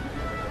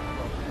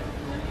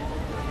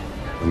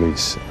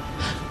 Elise.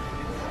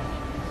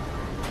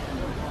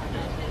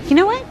 You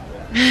know what?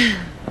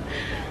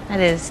 That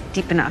is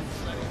deep enough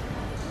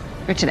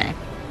for today.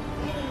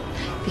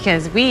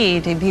 Because we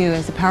debut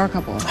as a power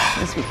couple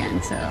this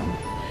weekend, so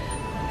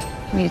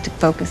we need to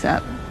focus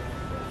up.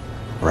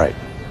 Right.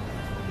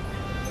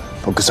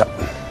 Focus up.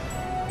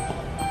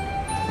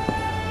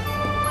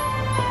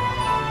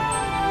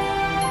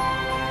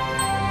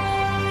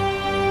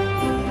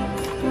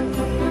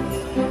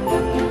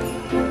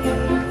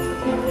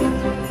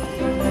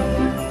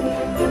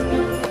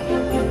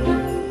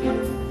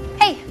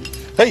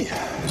 Hey.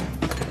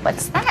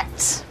 What's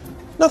that?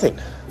 Nothing.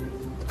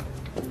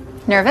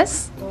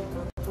 Nervous?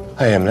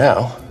 I am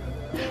now.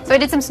 So I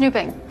did some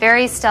snooping.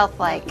 Very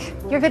stealth-like.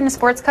 You're good in a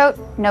sports coat,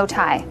 no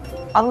tie.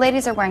 All the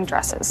ladies are wearing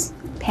dresses.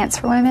 Pants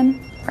for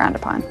women, frowned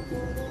upon.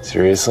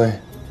 Seriously?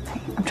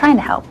 I'm trying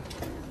to help.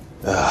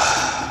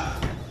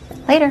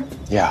 Later.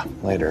 Yeah,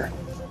 later.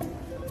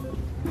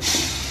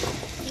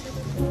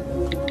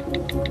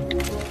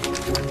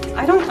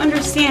 I don't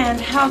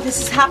understand how this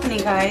is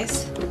happening,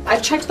 guys.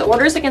 I've checked the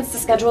orders against the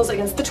schedules,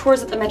 against the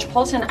tours at the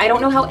Metropolitan. I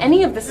don't know how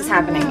any of this is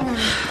happening.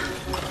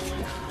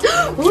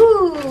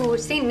 Ooh,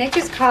 St. Nick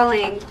is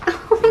calling.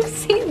 Oh,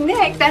 St.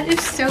 Nick, that is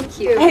so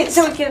cute. Hey,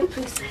 Zoe, get it,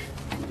 please.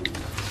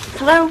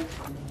 Hello?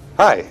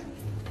 Hi.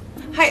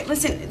 Hi,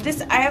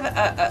 listen, I have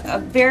a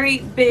very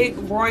big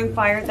roaring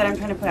fire that I'm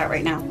trying to put out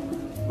right now.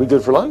 We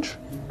good for lunch?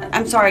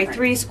 I'm sorry,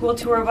 3 school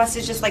tour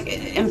buses just like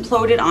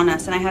imploded on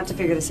us and I have to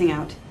figure this thing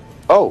out.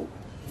 Oh,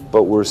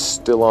 but we're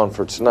still on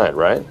for tonight,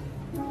 right?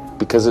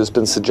 Because it's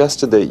been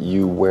suggested that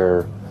you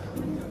wear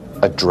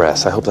a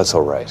dress. I hope that's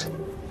all right.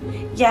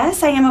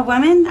 Yes, I am a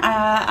woman.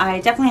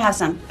 I definitely have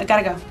some. I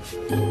gotta go.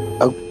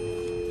 Oh.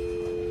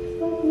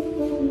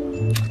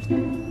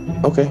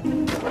 Okay.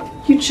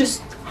 You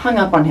just hung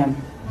up on him.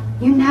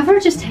 You never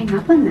just hang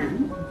up on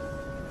them.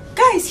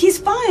 Guys, he's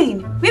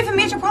fine. We have a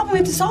major problem we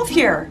have to solve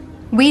here.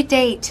 We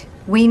date.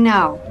 We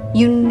know.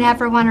 You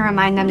never want to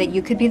remind them that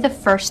you could be the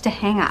first to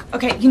hang up.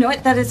 Okay, you know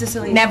what? That is a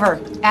silly.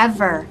 Never.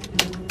 Ever.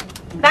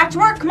 Back to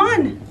work, come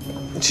on.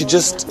 She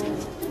just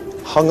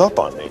hung up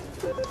on me.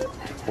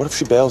 What if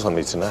she bails on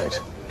me tonight?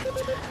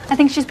 I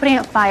think she's putting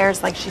out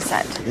fires, like she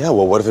said. Yeah,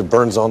 well, what if it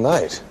burns all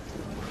night?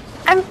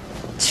 I'm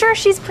sure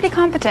she's pretty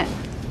competent.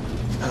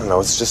 I don't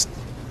know, it's just...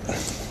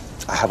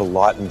 I have a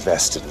lot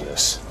invested in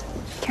this.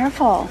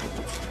 Careful.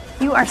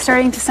 You are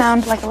starting to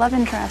sound like a love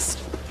interest.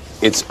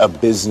 It's a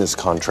business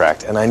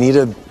contract, and I need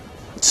a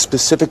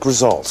specific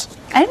result.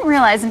 I didn't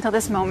realize until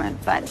this moment,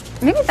 but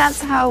maybe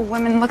that's how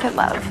women look at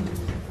love.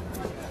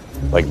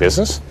 Like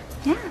business?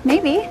 Yeah,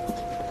 maybe.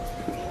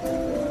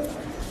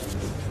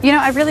 You know,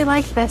 I really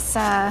like this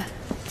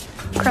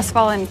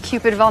crestfallen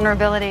Cupid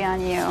vulnerability on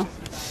you.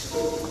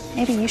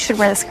 Maybe you should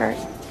wear the skirt.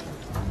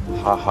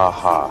 Ha ha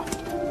ha.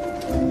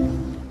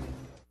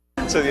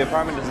 So the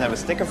apartment doesn't have a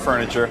stick of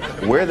furniture.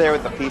 We're there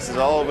with the pieces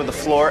all over the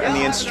floor, and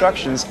the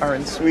instructions are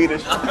in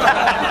Swedish.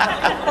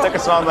 Took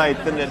us all night,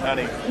 didn't it,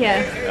 honey?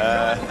 Yeah.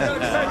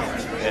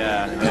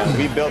 Yeah.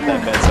 We built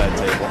that bedside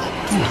table.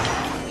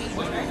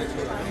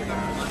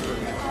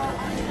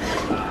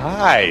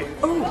 Hi.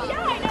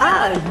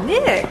 Ah,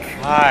 Nick.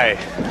 Hi.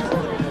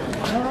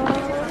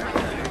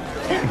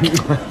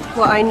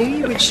 Well, I knew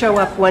you would show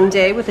up one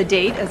day with a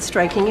date as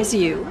striking as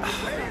you.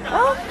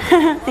 Oh,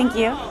 thank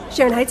you.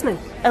 Sharon Heitzman.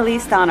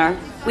 Elise Donner.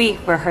 We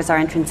rehearse our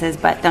entrances,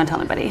 but don't tell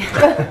anybody.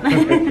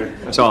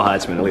 That's all,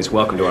 Heitzman. At least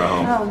welcome to our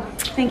home. Oh,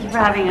 thank you for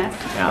having us.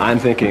 Now, I'm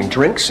thinking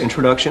drinks,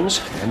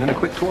 introductions, and then a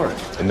quick tour.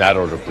 In that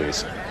order,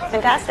 please.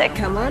 Fantastic.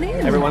 Come on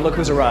in. Everyone, look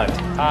who's arrived.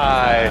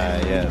 Hi.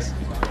 Yes.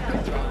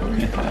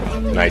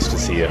 Nice to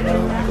see you.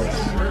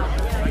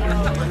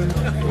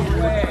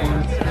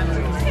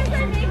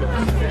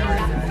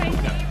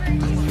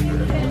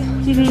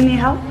 Do you need any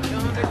help?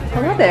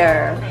 Hello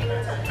there.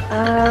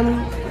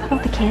 How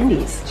about the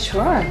candies?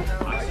 Sure.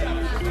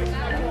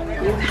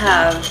 You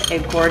have a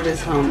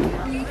gorgeous home.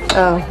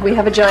 Oh, we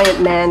have a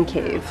giant man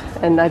cave,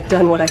 and I've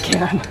done what I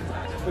can.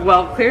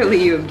 Well,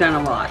 clearly you have done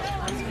a lot.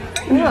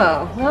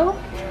 Oh, well,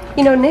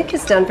 you know, Nick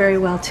has done very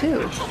well,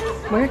 too.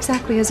 Where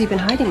exactly has he been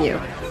hiding you?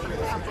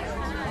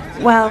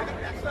 Well,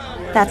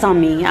 that's on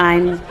me.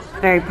 I'm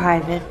very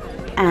private,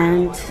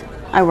 and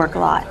I work a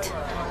lot.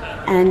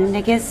 And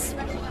Nick is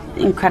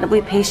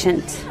incredibly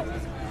patient.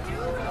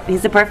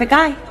 He's the perfect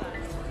guy.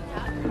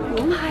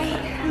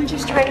 Hi, I'm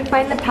just trying to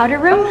find the powder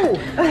room.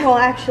 Well,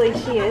 actually,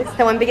 she is.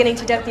 Though I'm beginning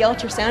to doubt the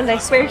ultrasound. I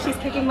swear she's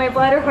kicking my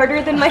bladder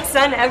harder than my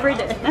son ever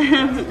did.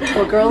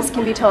 Well, girls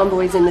can be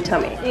tomboys in the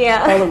tummy.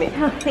 Yeah. Follow me.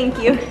 Oh, thank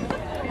you.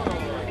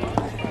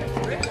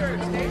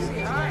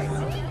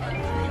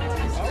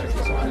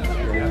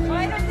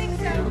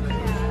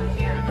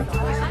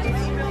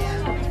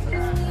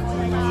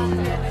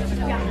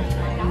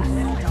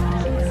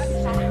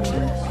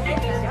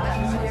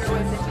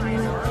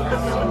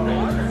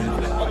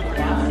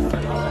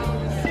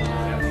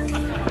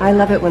 I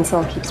love it when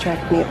Saul keeps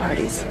track of me at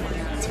parties.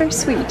 It's very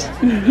sweet.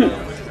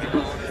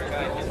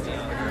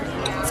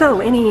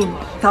 So, any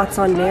thoughts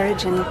on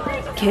marriage and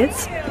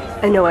kids?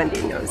 I know I'm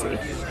being nosy.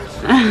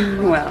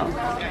 Well,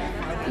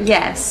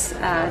 yes,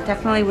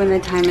 definitely when the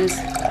time is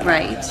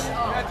right.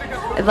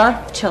 I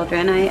love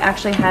children. I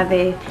actually have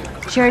a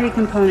charity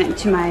component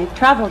to my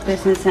travel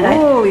business, and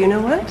Oh, you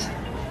know what?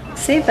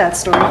 Save that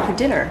story for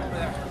dinner.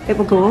 It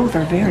will go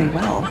over very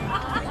well.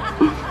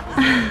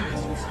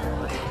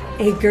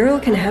 A girl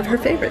can have her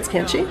favorites,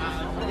 can't she?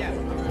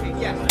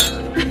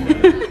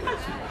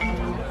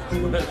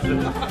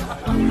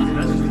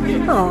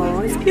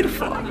 Oh, it's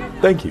beautiful.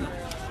 Thank you.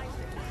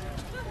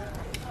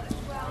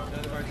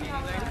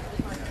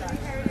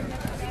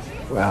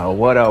 Wow,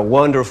 what a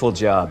wonderful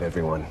job,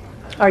 everyone.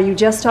 Are you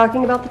just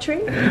talking about the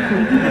tree?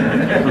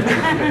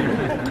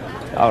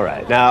 All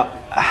right, now,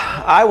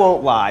 I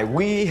won't lie.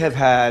 We have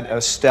had a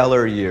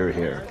stellar year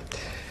here.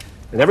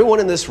 And everyone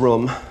in this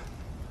room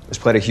has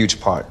played a huge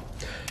part,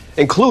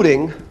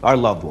 including our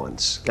loved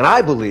ones. And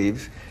I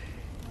believe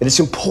that it's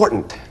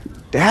important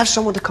to have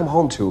someone to come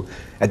home to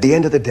at the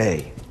end of the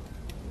day,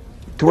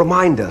 to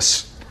remind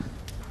us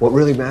what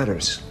really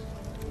matters.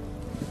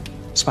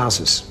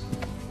 Spouses,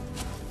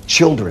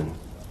 children,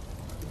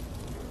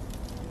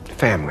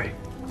 family.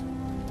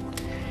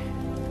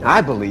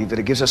 I believe that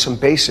it gives us some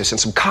basis and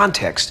some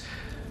context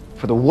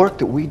for the work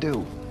that we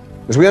do,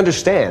 because we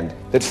understand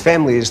that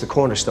family is the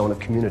cornerstone of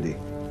community.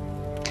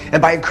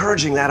 And by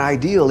encouraging that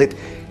ideal, it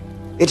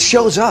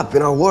shows up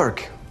in our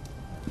work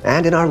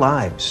and in our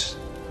lives.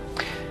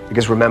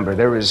 Because remember,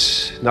 there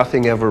is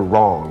nothing ever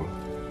wrong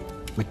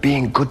with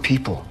being good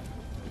people.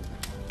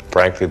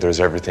 Frankly, there's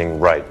everything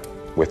right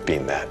with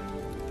being that.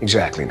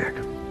 Exactly, Nick.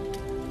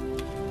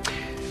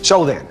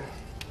 So then,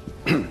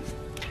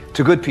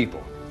 to good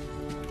people.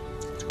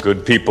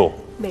 Good people.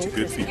 Merry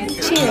Good people.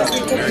 Cheers.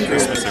 Merry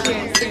Christmas,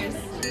 everyone. Cheers.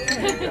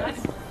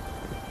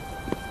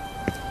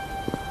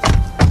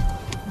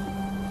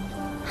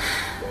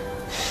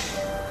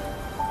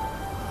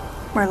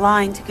 we're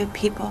lying to good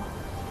people.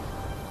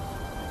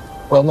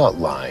 Well, not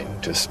lying,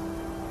 just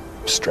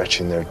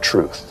stretching their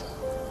truth.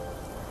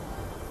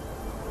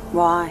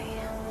 Why?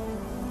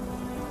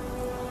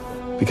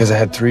 Because I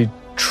had 3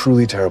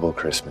 truly terrible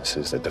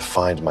Christmases that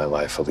defined my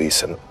life,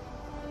 Elise, and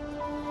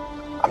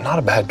I'm not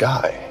a bad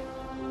guy.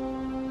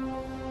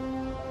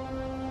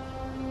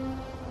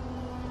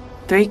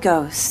 3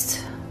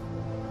 ghosts.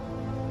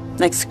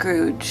 Like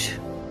Scrooge.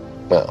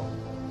 Well,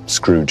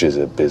 Scrooge is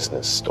a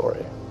business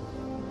story.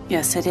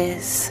 Yes, it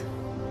is.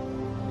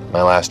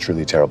 My last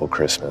truly terrible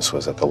Christmas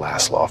was at the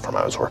last law firm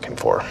I was working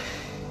for.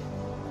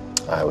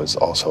 I was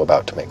also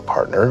about to make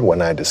partner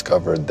when I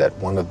discovered that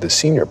one of the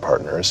senior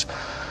partners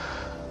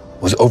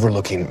was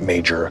overlooking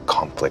major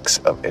conflicts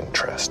of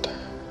interest,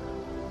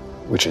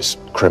 which is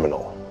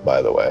criminal,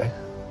 by the way.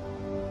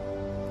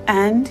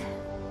 And?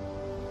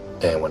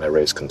 And when I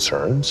raised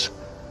concerns,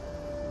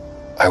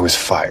 I was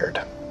fired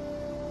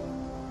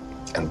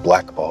and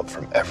blackballed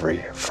from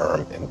every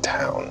firm in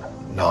town.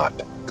 Not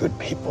good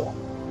people.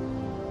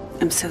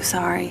 I'm so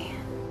sorry.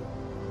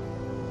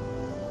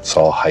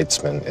 Saul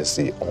Heitzman is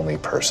the only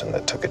person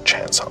that took a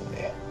chance on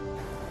me.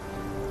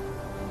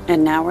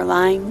 And now we're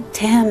lying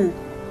to him.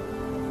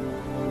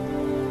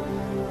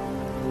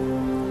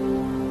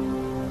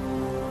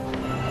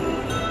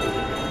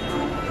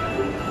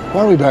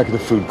 Why are we back at the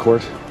food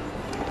court?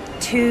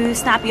 To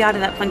snap you out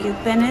of that funk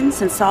you've been in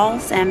since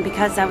Saul's, and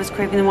because I was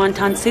craving the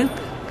wonton soup.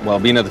 Well,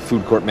 being at the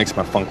food court makes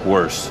my funk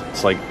worse.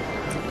 It's like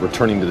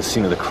returning to the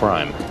scene of the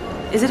crime.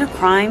 Is it a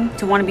crime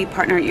to want to be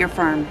partner at your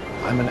firm?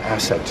 I'm an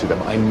asset to them.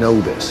 I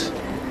know this.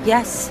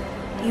 Yes,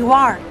 you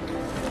are.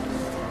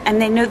 And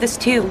they know this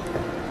too,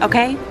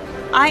 okay?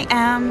 I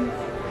am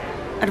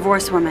a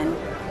divorced woman,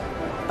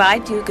 but I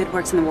do good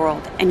works in the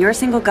world. And you're a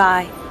single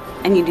guy,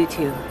 and you do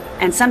too.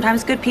 And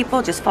sometimes good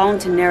people just fall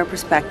into narrow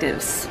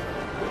perspectives.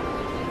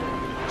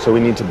 So we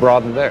need to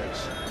broaden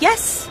theirs.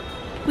 Yes,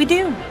 we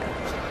do.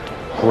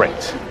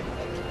 Great.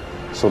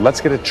 So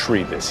let's get a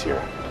tree this year.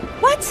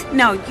 What?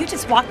 No, you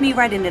just walked me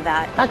right into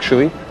that.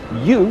 Actually,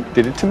 you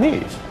did it to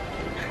me.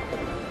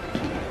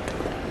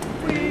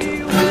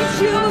 We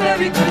wish you a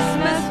Merry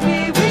Christmas.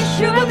 We wish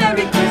you a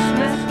Merry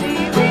Christmas.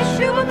 We wish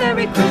you a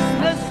Merry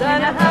Christmas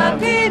and a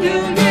Happy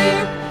New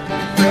Year.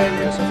 Bring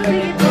us a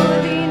figgy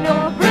pudding,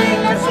 oh,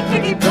 bring us a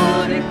figgy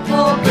pudding,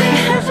 oh,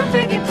 bring us a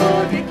figgy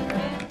pudding.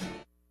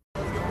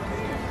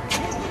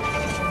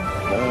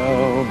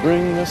 Now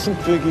bring us some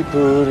figgy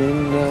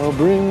pudding. Now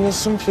bring us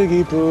some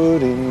figgy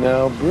pudding.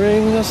 Now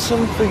bring us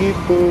some figgy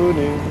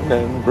pudding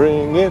and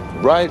bring it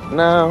right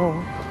now.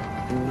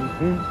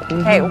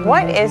 Hey,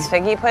 what is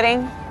figgy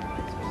pudding?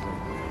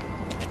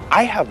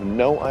 I have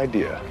no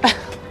idea.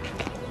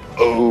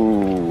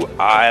 Oh,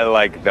 I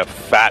like the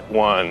fat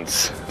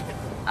ones.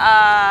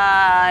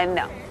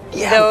 No.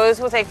 Yeah. Those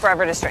will take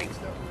forever to string.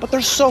 But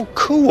they're so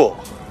cool.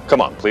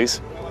 Come on, please.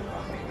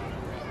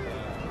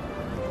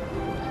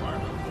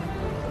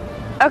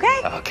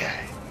 Okay. Okay.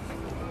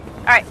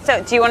 All right,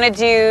 so do you want to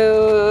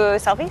do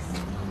selfies?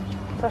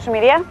 Social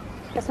media?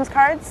 Christmas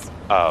cards?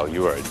 Oh,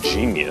 you are a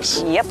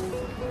genius. Yep.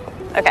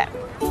 Okay.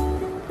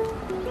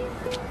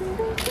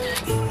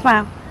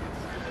 Smile.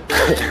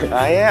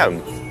 I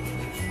am.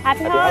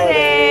 Happy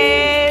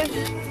holidays.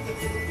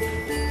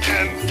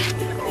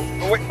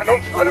 Oh, wait, I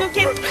don't.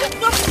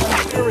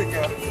 Here we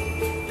go.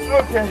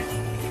 Okay.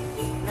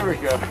 Here we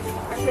go.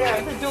 I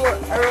can't do it.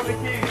 I don't have the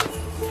keys.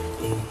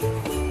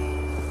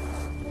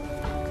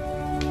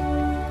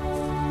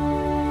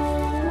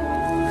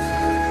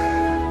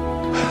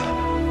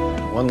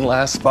 One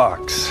last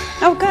box.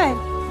 Oh, good.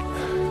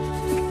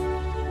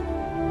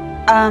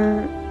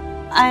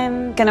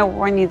 I'm gonna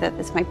warn you that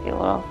this might be a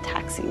little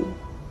taxing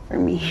for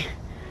me.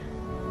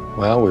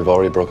 Well, we've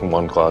already broken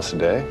one glass a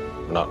day.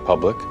 We're not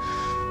public.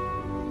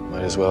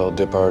 Might as well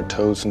dip our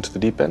toes into the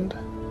deep end.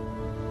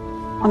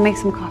 I'll make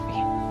some coffee.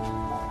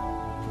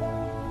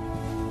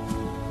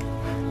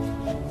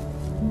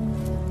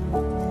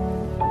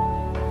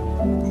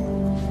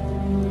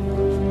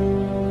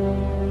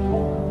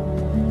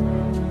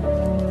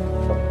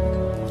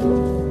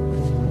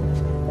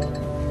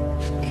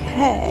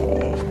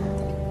 Okay.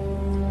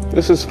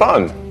 This is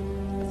fun.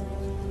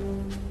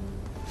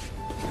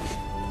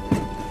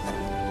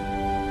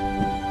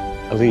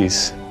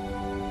 Elise.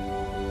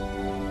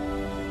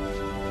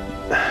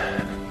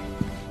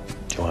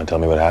 Do you want to tell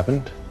me what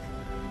happened?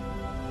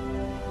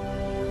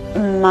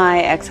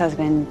 My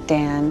ex-husband,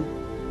 Dan,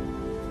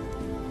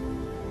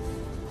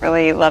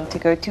 really loved to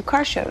go to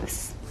car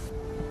shows.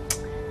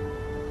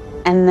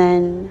 And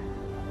then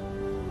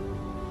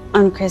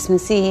on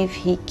Christmas Eve,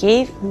 he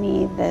gave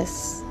me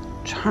this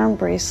charm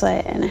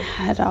bracelet and it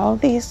had all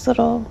these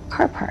little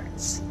car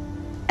parts.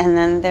 And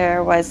then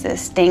there was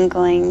this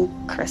dangling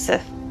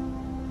cursive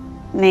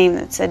name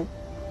that said,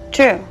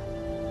 Drew.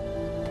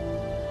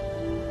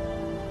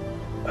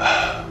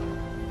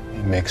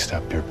 You mixed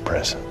up your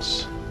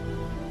presents.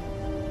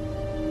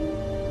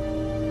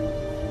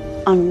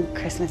 On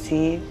Christmas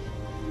Eve,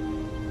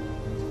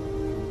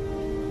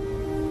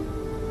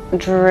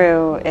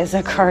 Drew is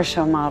a car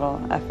show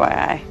model,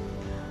 FYI.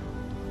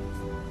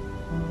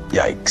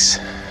 Yikes.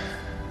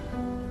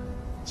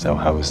 So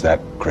how was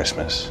that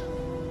Christmas?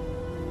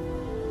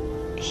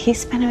 He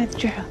spent it with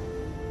Drew.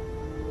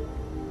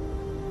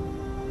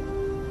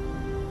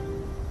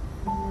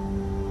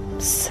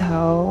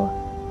 So,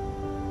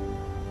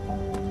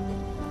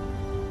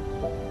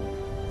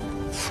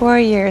 4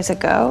 years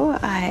ago,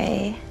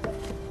 I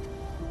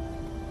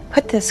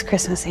put this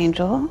Christmas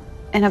angel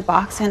in a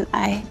box and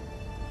I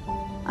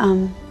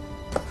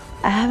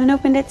haven't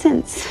opened it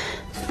since.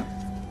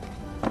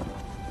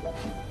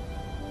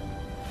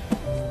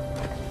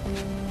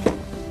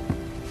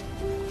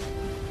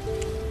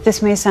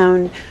 This may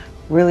sound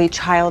really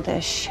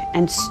childish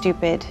and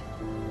stupid,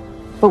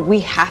 but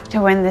we have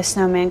to win this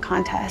snowman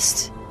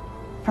contest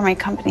for my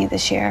company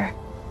this year.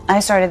 I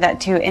started that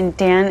too, and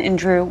Dan and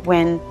Drew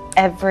win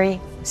every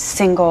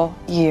single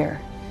year.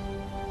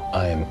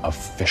 I am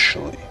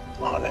officially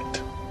on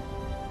it.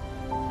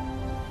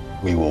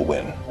 We will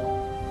win.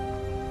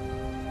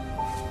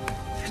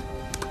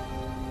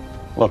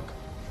 Look.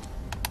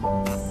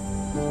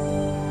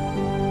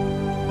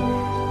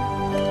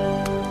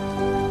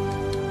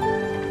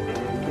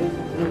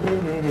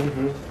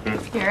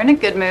 You're in a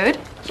good mood.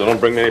 So don't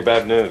bring me any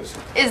bad news.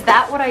 Is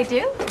that what I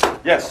do?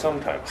 Yes,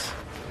 sometimes.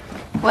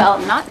 Well,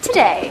 not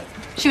today.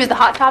 She was the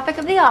hot topic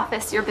of the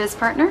office, your biz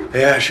partner.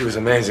 Yeah, she was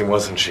amazing,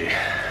 wasn't she?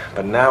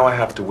 But now I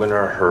have to win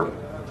her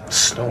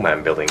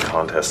snowman building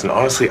contest. And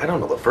honestly, I don't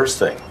know the first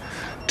thing.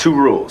 2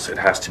 rules. It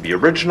has to be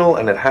original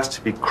and it has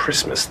to be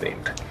Christmas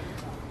themed.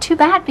 too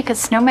bad because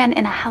snowman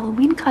in a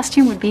Halloween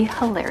costume would be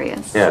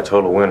hilarious. Yeah,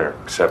 total winner,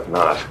 except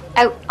not.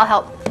 Oh, I'll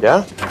help.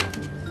 Yeah?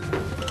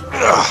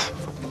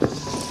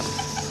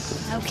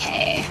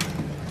 Okay.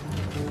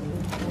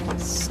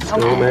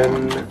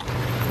 Snowman.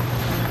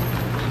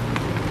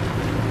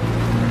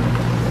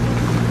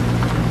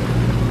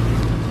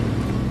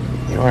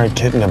 You aren't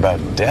kidding about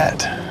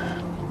debt.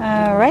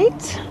 All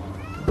right.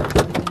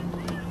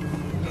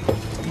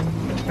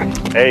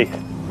 Hey.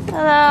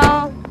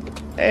 Hello.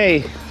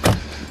 Hey.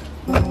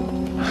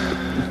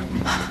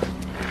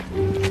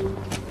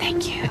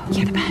 Thank you.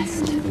 You're the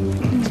best.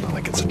 It's not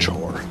like it's a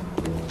chore.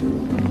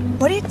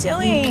 What are you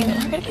doing?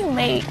 We're getting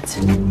late.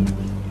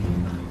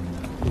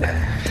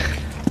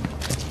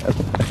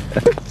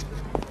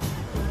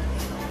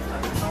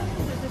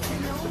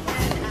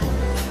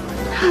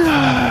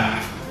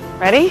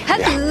 Ready?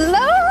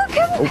 Hello,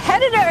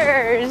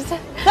 competitors.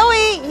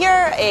 Chloe,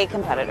 you're a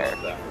competitor.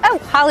 Oh,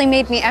 Holly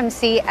made me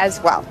MC as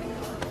well.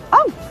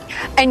 Oh,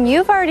 and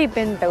you've already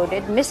been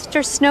voted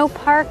Mr. Snow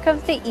Park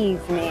of the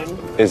evening.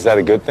 Is that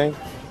a good thing?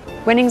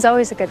 Winning's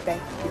always a good thing.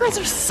 You guys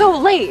are so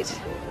late.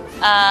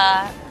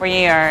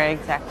 We are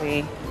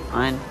exactly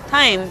on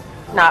time.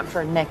 Not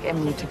for Nick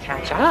and me to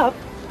catch up.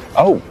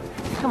 Oh.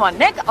 Come on,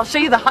 Nick, I'll show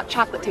you the hot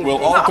chocolate tasting.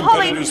 Will all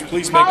competitors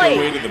please make their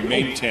way to the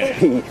main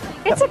tent?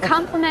 It's a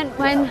compliment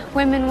when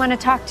women want to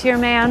talk to your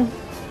man.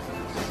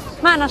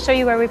 Come on, I'll show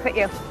you where we put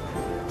you.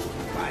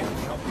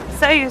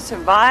 So you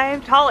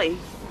survived, Holly?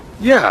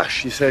 Yeah,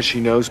 she says she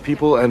knows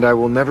people and I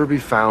will never be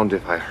found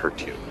if I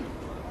hurt you.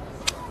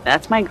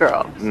 That's my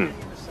girl.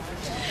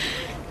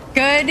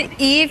 Good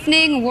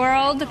evening,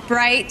 World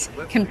Bright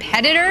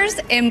competitors,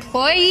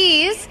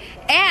 employees,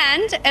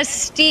 and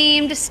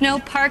esteemed snow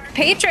park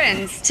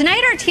patrons.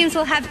 Tonight, our teams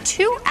will have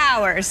 2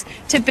 hours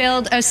to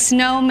build a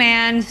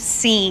snowman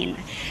scene.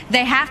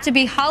 They have to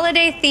be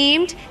holiday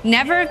themed,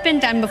 never have been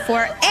done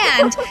before,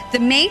 and the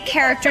main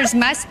characters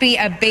must be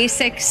a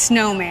basic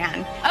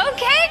snowman.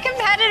 Okay,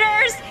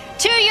 competitors,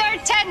 to your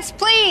tents,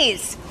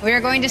 please. We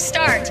are going to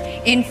start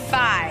in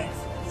 5,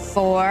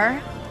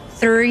 4,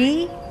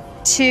 3,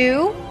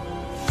 2,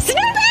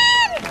 snowman!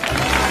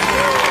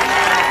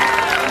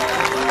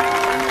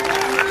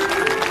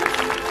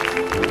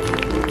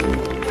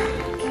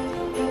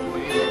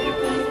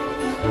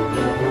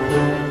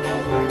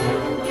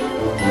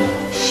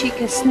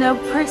 Chic a snow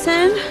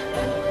person.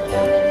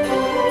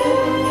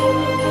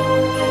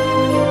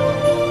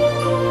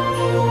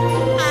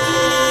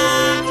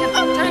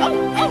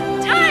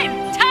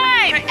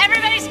 Time!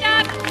 Everybody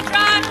stop!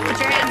 Drop! Put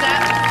your hands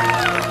up.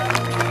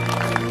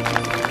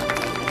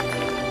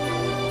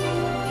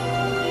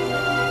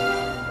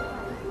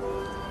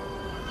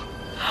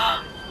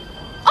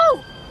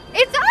 Oh!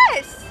 It's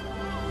us!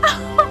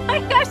 Oh my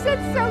gosh,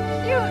 that's so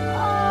cute!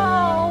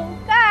 Oh,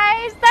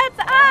 guys, that's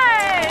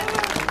us!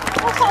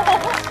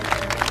 Oh.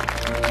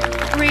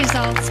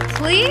 Results,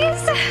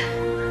 please.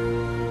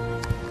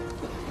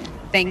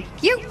 Thank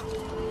you.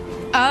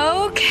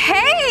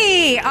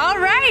 Okay, all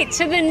right,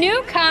 to the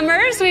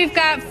newcomers, we've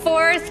got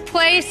 4th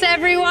place,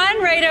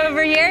 everyone, right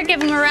over here. Give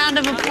them a round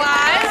of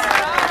applause.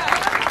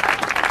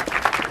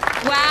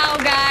 Wow,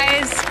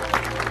 guys.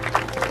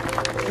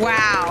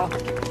 Wow.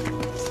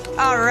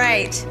 All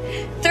right,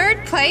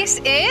 3rd place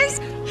is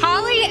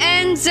Holly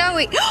and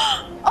Zoe.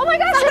 Oh my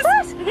gosh, it's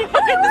us! We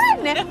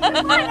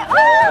won!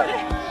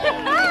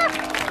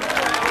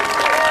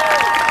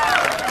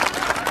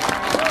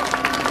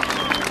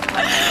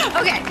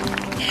 Okay.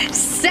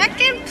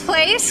 2nd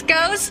place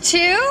goes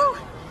to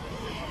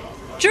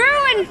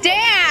Drew and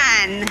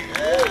Dan.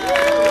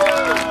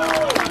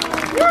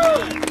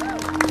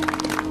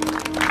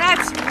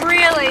 That's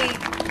really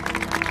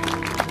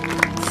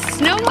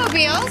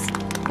snowmobiles.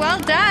 Well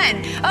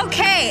done.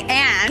 Okay,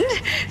 and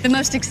the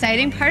most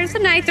exciting part of the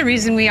night, the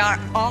reason we are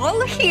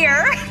all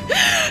here,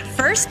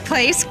 1st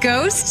place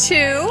goes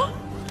to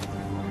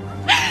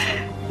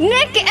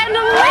Nick and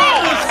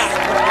Elise.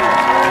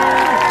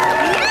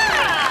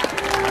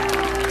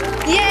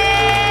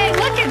 Yay!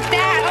 Look at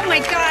that! Oh my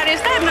God,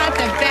 is that not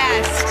the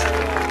best?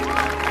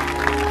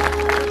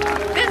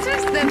 This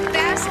was the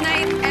best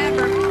night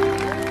ever.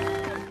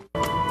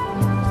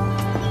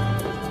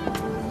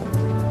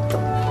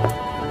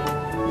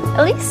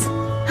 Elise?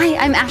 Hi,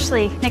 I'm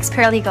Ashley, Nick's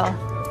paralegal.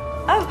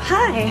 Oh,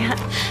 hi.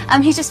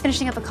 He's just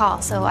finishing up a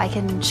call, so I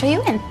can show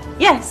you in.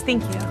 Yes,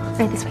 thank you.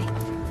 Right this way.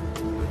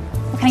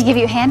 Well, can I give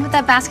you a hand with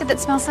that basket that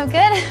smells so good?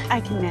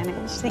 I can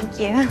manage, thank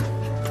you.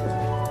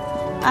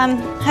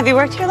 Have you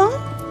worked here long?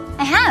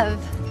 I have.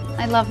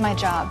 I love my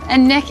job,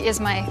 and Nick is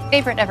my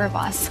favorite ever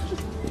boss.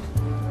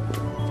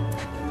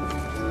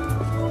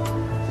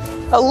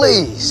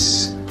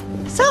 Elise!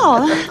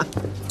 So?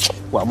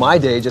 Well, my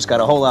day just got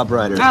a whole lot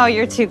brighter. Oh,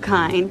 you're too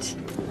kind.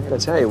 I gotta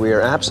tell you, we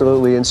are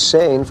absolutely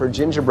insane for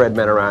gingerbread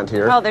men around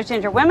here. Well, there's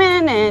ginger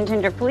women and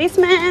ginger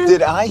policemen.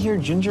 Did I hear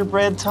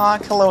gingerbread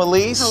talk? Hello,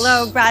 Elise.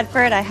 Hello,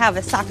 Bradford. I have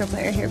a soccer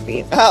player here for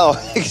you. Oh,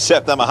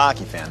 except I'm a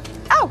hockey fan.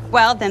 Oh,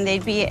 well, then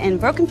they'd be in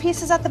broken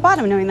pieces at the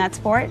bottom knowing that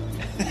sport.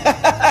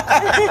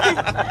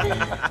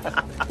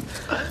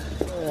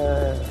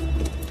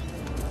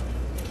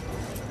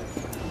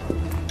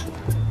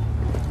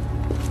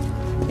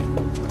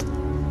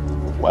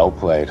 Well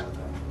played.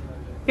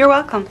 You're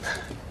welcome.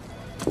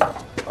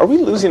 Are we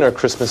losing our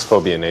Christmas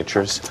phobia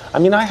natures? I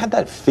mean, I had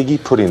that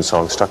figgy pudding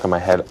song stuck in my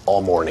head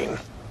all morning.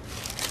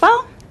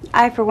 Well,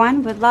 I, for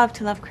one, would love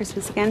to love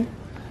Christmas again.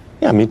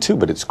 Yeah, me too,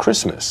 but it's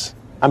Christmas.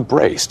 I'm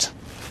braced.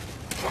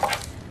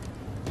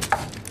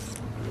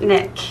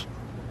 Nick,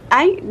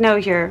 I know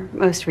your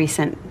most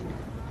recent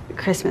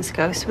Christmas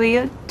ghost. Will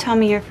you tell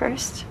me your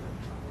first?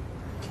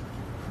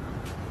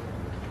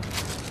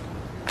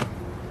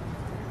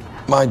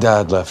 My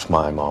dad left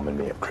my mom and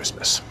me at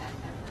Christmas.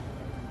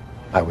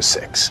 I was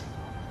 6.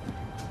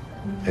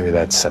 Maybe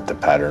that set the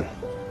pattern.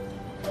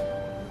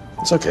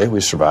 It's okay, we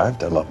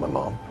survived. I love my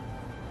mom.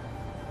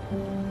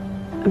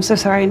 I'm so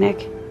sorry,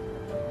 Nick.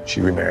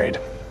 She remarried.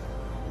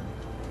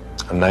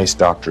 A nice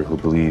doctor who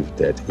believed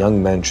that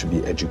young men should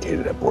be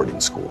educated at boarding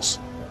schools.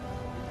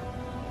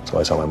 So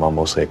I saw my mom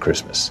mostly at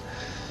Christmas.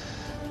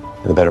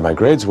 And the better my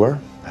grades were,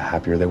 the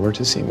happier they were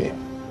to see me.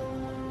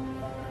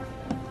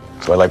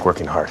 So I like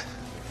working hard.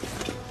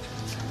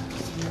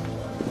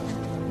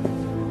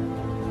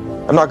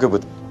 I'm not good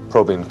with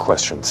probing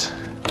questions.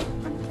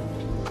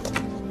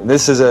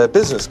 This is a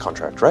business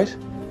contract, right?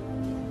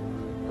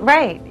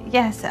 Right,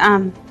 yes,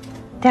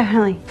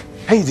 definitely.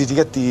 Hey, did you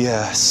get the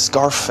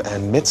scarf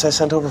and mitts I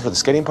sent over for the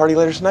skating party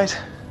later tonight?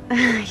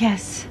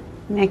 Yes,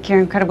 Nick, you're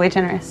incredibly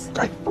generous.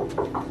 Great.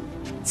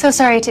 So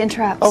sorry to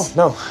interrupt. Oh,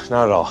 no,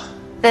 not at all.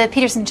 The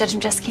Peterson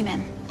judgment just came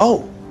in.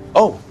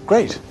 Oh,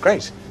 great.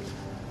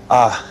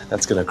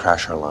 That's gonna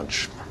crash our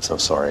lunch. So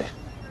sorry.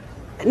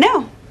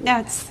 No,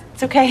 it's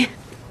okay.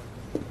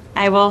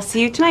 I will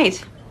see you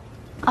tonight.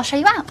 I'll show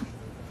you out.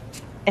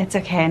 It's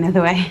okay, I know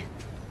the way.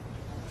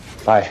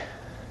 Bye.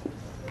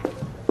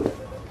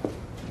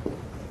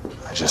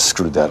 I just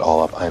screwed that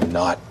all up. I'm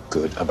not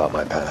good about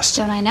my past.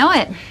 Don't I know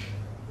it?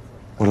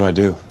 What do I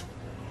do?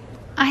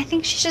 I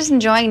think she's just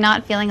enjoying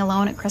not feeling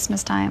alone at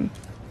Christmas time.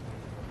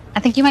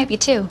 I think you might be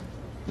too.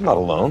 I'm not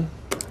alone.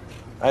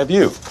 I have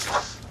you.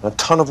 And a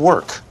ton of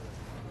work.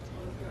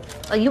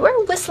 Well, you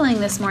were whistling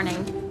this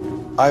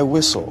morning. I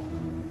whistle.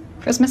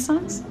 Christmas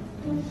songs?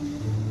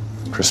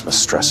 Christmas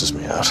stresses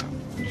me out.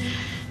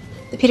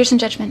 The Peterson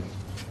judgment.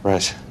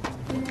 Right.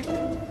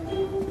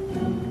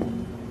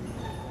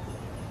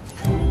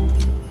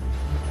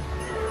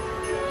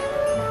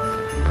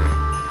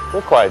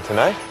 You're quiet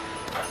tonight.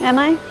 Am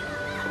I?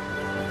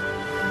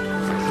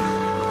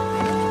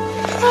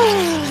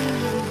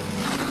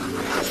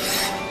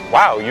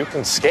 Wow, you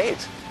can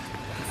skate.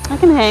 I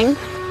can hang.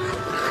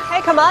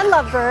 Hey, come on,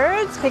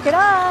 lovebirds. Pick it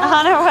up.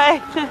 On our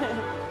way.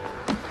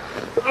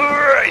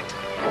 All right.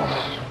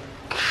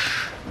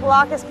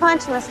 Block is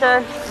punch, mister.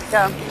 Let's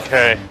go.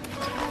 Okay.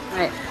 All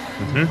right.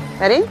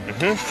 Ready?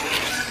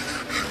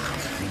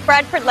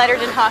 Bradford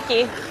lettered in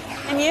hockey.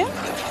 And you?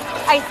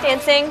 Ice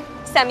dancing,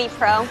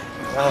 semi-pro.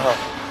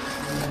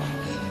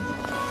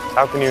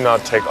 How can you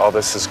not take all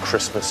this as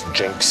Christmas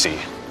jinxy?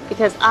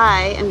 Because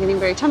I am getting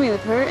very chummy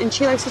with her, and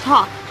she likes to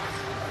talk.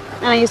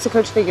 And I used to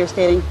coach figure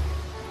skating.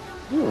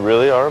 You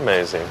really are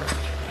amazing.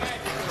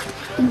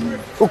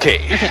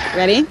 Okay. Okay,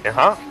 ready?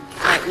 Uh-huh. All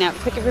right, now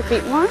pick up your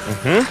feet more.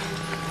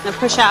 Now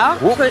push out.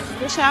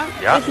 Push out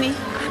Yeah. with me.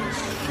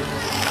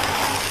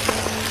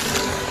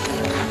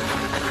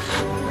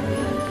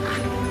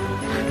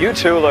 You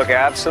two look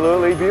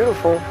absolutely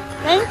beautiful.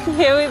 Thank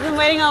you. We've been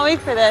waiting all week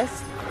for this.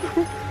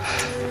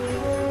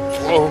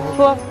 Whoa.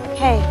 Well,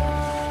 okay.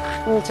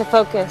 You need to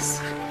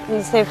focus. You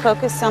need to stay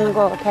focused on the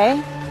goal,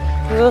 okay?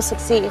 You will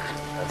succeed.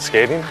 At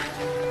skating?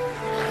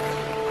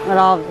 At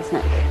all of this,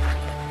 Nick.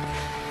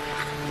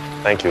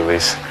 Thank you,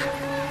 Elise.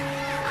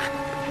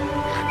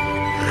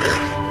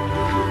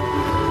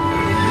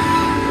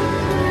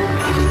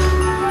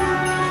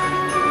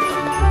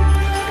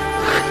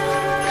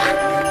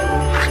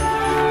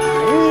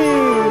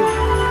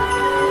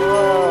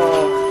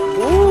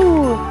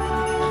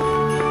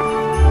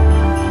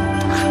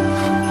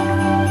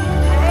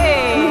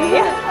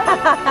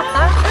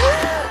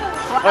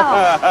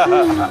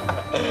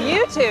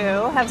 You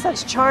two have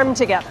such charm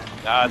together.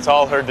 It's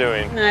all her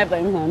doing. I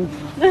blame him.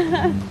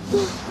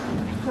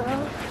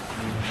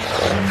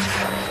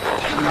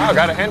 Oh,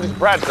 gotta hand it to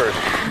Bradford.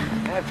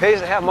 It pays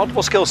to have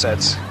multiple skill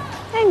sets.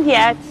 And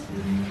yet.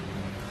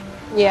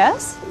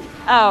 Yes?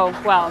 Oh,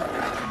 well.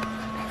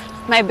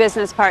 My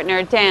business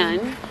partner,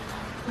 Dan,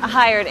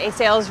 hired a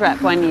sales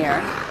rep one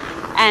year,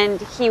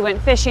 and he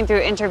went fishing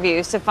through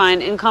interviews to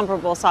find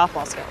incomparable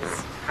softball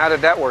skills. How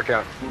did that work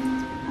out?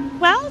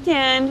 Well,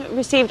 Dan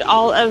received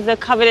all of the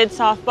coveted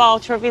softball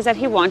trophies that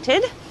he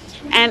wanted,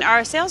 and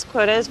our sales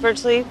quota is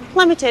virtually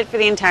plummeted for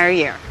the entire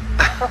year.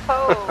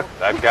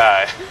 That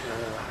guy.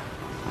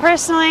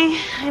 Personally,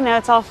 I know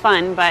it's all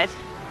fun, but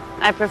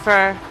I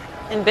prefer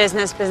in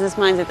business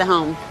minds at the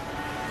home.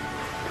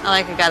 I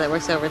like a guy that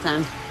works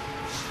overtime.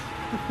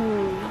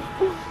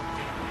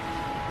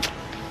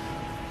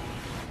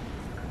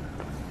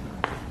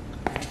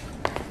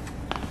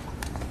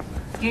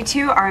 You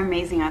two are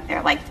amazing out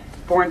there, like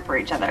born for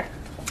each other.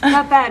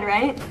 Not bad,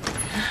 right?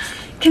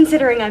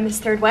 Considering I'm his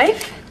third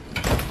wife.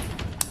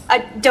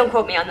 Don't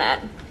quote me on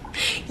that.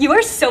 You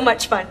are so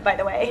much fun, by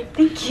the way.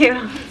 Thank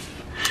you.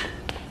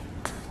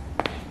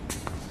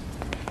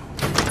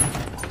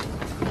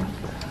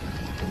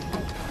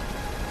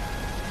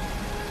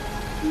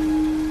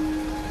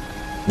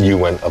 You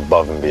went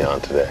above and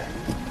beyond today.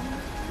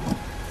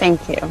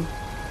 Thank you.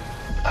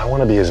 I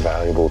want to be as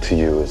valuable to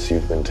you as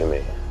you've been to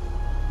me.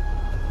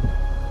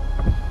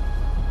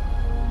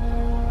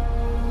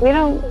 We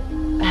don't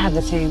have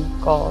the same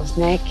goals,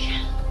 Nick.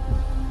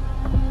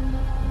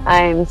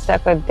 I'm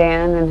stuck with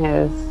Dan and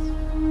his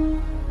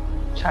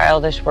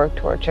childish work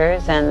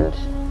tortures, and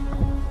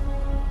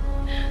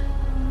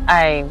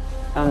I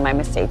own my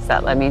mistakes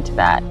that led me to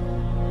that.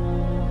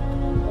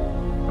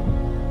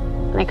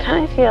 And I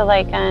kind of feel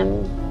like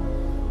I'm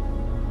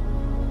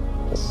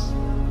just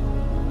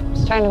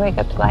starting to wake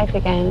up to life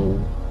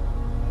again.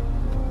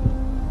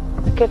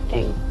 It's a good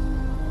thing.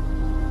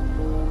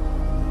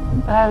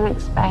 But I don't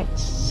expect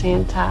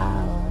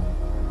Santa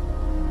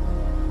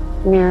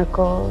or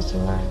miracles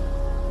or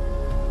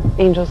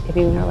angels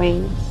giving their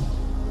wings.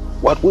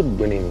 What would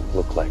winning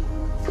look like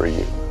for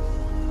you?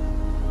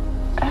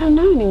 I don't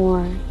know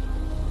anymore,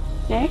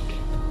 Nick.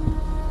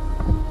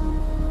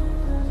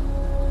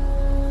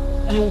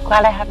 But I'm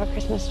glad I have a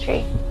Christmas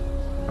tree.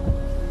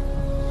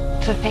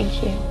 So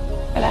thank you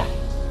for that.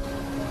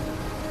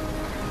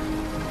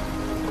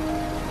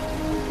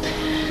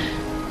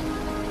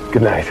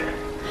 Good night.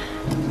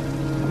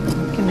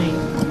 Good night.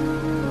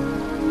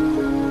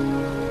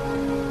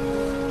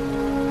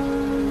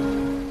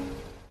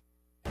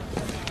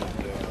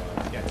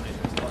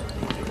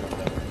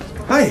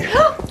 Hi.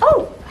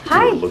 Oh,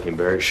 hi. You're looking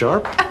very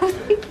sharp.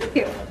 Thank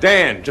you.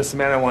 Dan, just the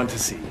man I wanted to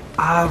see.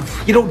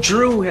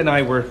 Drew and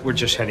I were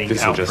just heading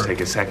This will out just for...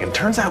 take a second.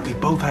 Turns out we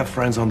both have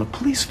friends on the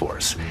police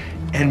force.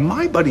 And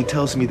my buddy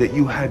tells me that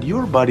you had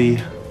your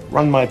buddy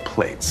run my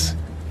plates.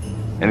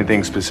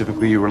 Anything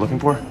specifically you were looking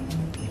for?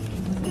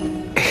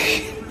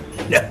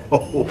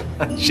 No,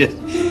 just...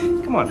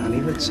 Come on,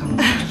 honey, let's...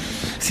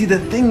 See, the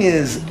thing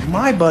is,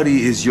 my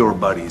buddy is your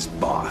buddy's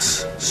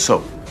boss.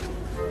 So,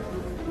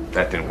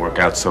 that didn't work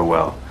out so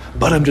well.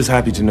 But I'm just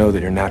happy to know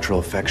that your natural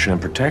affection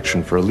and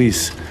protection for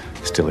Elise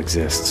still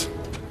exists.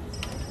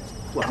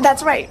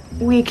 That's right.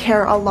 We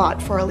care a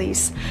lot for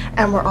Elise,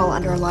 and we're all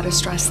under a lot of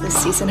stress this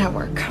season at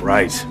work.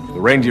 Right.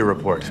 The reindeer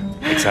report.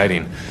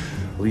 Exciting.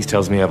 Elise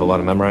tells me I have a lot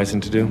of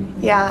memorizing to do.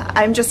 Yeah,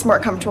 I'm just more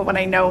comfortable when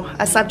I know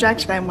a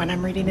subject than when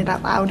I'm reading it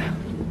out loud.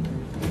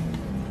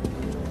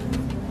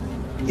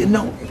 You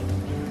know,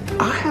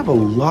 I have a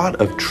lot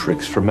of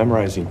tricks for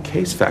memorizing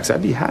case facts.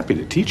 I'd be happy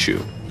to teach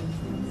you.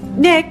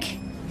 Nick.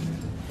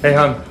 Hey,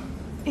 hon.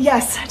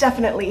 Yes,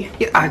 definitely.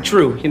 Yeah,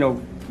 Drew, you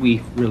know,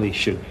 we really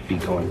should be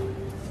going.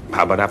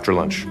 How about after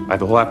lunch? I have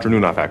the whole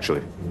afternoon off,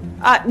 actually.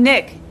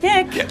 Nick.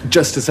 Yeah,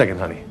 just a second,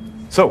 honey.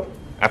 So,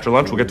 after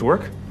lunch, we'll get to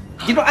work?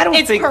 You know, I don't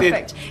It's think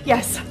perfect.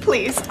 Yes,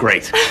 please.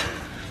 Great.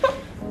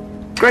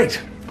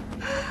 Great.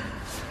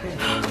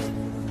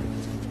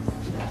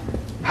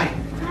 Hi.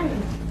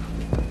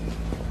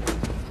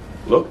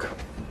 Look,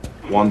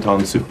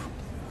 wonton soup.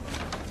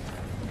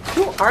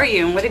 Who are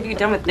you and what have you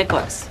done with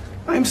Nicholas?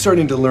 I'm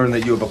starting to learn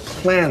that you have a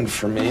plan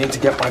for me to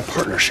get my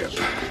partnership.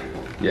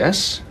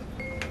 Yes?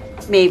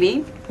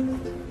 Maybe.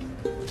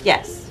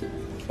 Yes.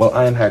 Well,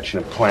 I am hatching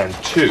a plan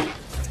too.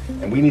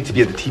 And we need to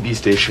be at the TV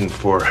station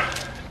for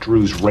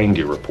Drew's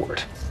reindeer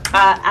report.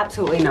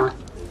 Absolutely not.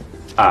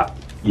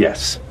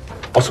 Yes.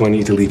 Also, I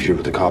need to leave here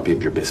with a copy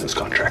of your business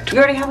contract. You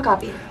already have a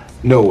copy.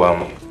 No,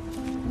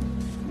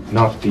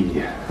 not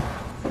the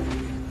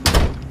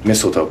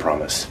mistletoe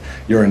promise.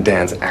 You're in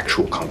Dan's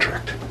actual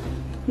contract.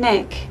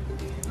 Nick.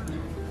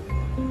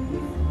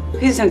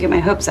 Please don't get my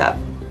hopes up.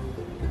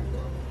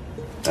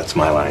 That's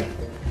my line.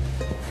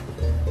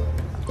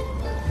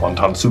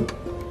 Wonton soup.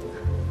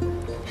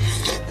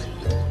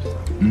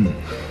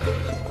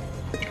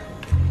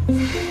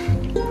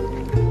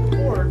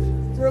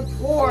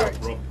 Report.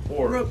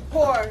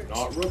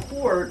 Not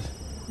report.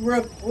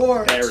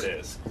 Report. There it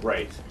is.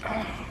 Great.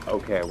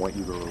 Okay, I want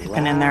you to relax.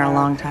 Been in there a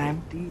long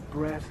time. Deep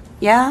breath.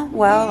 Yeah,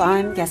 well,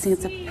 I'm guessing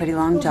it's a pretty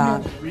long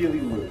job. Really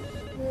loose.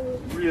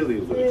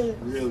 Really loose.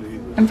 Really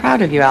loose. I'm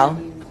proud of you, Al.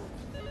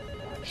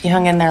 You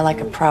hung in there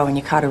like a pro and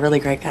you caught a really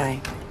great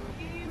guy.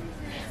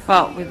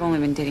 Well, we've only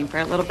been dating for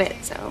a little bit,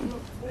 so...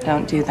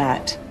 Don't do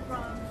that.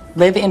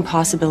 Live in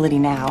possibility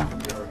now.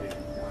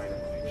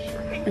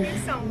 Thank you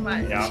so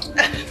much. Yeah.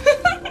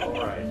 All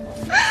right.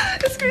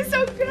 This food's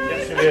so good.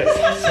 Yes, it is.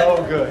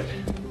 So good.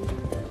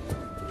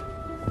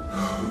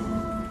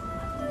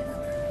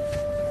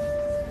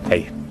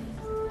 Hey.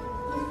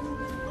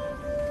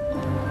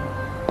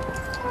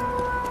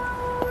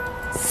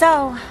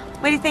 So,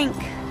 what do you think?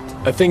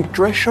 I think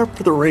dress sharp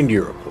for the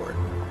reindeer report.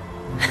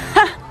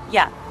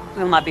 Yeah,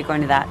 we will not be going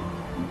to that.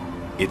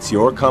 It's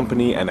your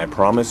company, and I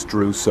promised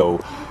Drew, so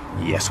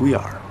yes, we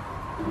are.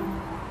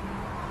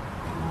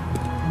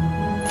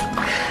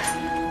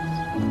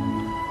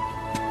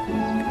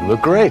 You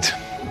look great,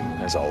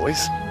 as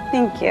always.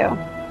 Thank you.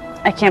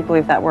 I can't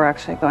believe that we're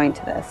actually going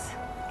to this.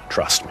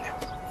 Trust me.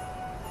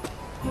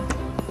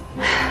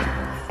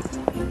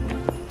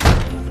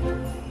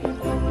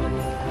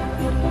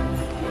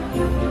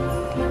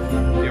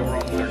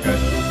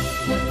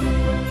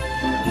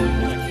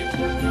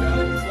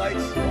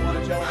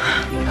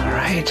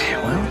 right,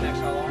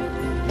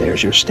 well,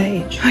 there's your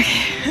stage.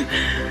 Okay.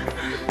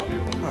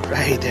 All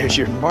right, there's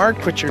your mark.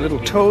 Put your little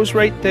toes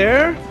right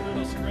there.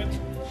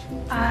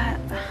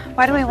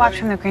 Why don't we watch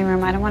from the green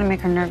room? I don't want to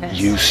make her nervous.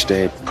 You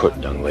stay put,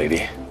 young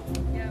lady.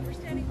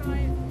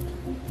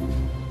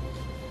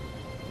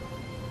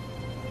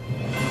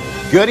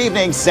 Good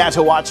evening,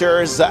 Santa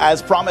Watchers.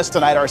 As promised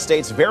tonight, our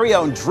state's very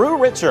own Drew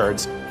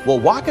Richards will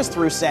walk us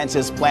through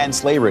Santa's planned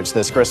sleigh routes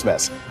this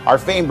Christmas. Our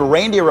famed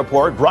reindeer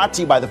report brought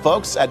to you by the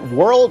folks at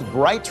World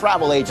Bright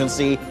Travel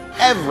Agency.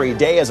 Every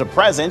day is a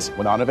present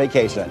when on a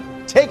vacation.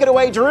 Take it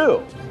away,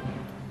 Drew.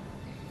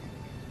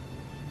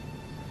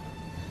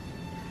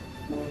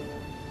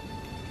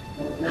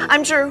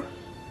 I'm Drew.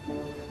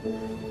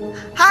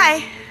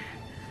 Hi.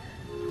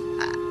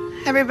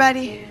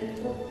 Everybody.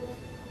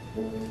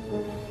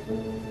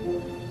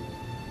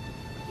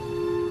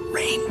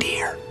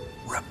 Reindeer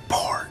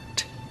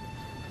report.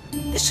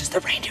 This is the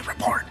reindeer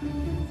report.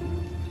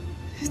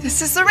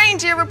 This is the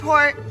reindeer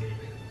report.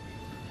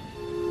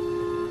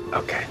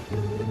 Okay.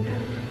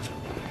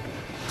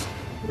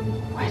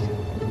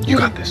 What? You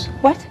got this.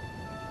 What?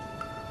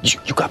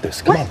 You got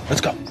this. Come on,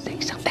 let's go. Say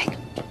something.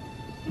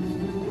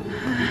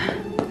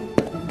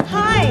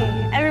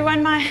 Hi,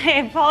 everyone. My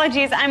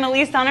apologies. I'm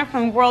Elise Donner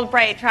from World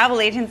Bright Travel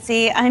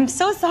Agency. I'm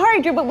so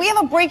sorry, Drew, but we have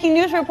a breaking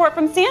news report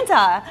from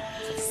Santa.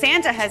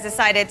 Santa has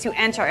decided to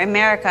enter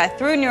America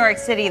through New York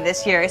City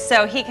this year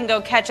so he can go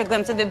catch a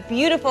glimpse of the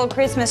beautiful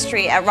Christmas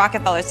tree at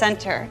Rockefeller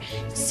Center.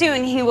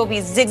 Soon he will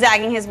be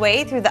zigzagging his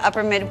way through the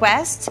upper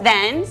Midwest.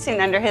 Then, soon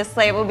under his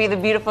sleigh will be the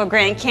beautiful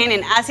Grand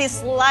Canyon as he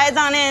slides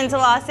on into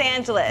Los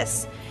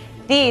Angeles.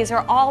 These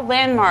are all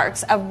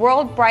landmarks of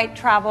World Bright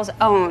Travel's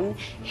own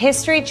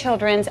History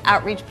Children's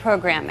Outreach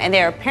Program, and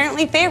they are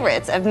apparently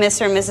favorites of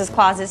Mr. and Mrs.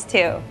 Claus's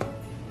too.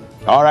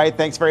 All right,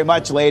 thanks very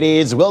much,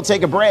 ladies. We'll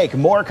take a break.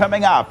 More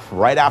coming up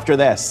right after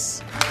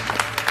this.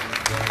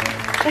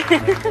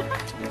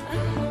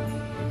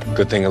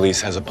 Good thing Elise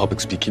has a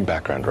public speaking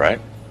background, right?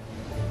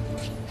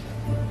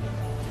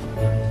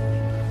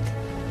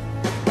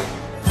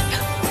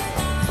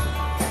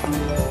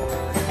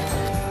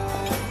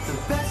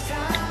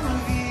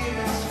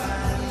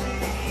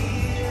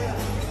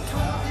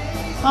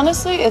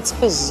 Honestly, it's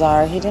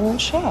bizarre he didn't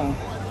show.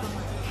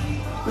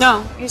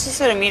 No, he's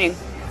just at a meeting.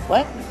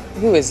 What?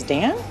 Who is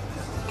Dan?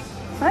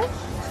 What?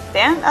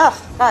 Dan? Oh,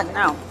 God,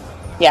 no.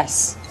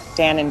 Yes,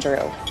 Dan and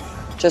Drew.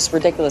 Just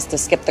ridiculous to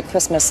skip the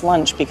Christmas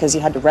lunch because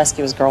you had to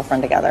rescue his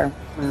girlfriend together.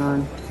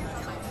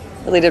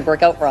 Really did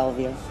work out for all of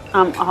you.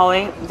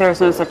 Holly, there's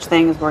no such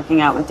thing as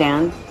working out with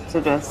Dan, so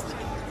just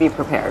be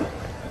prepared.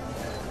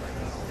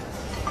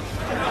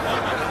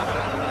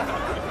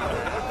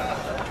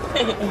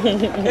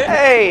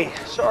 Hey,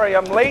 sorry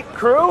I'm late,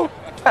 crew.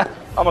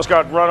 Almost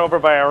got run over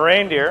by a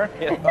reindeer.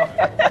 You know?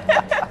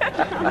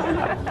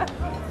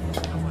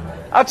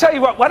 I'll tell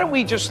you what, why don't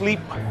we just leap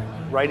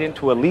right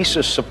into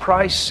Elisa's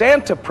surprise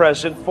Santa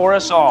present for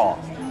us all?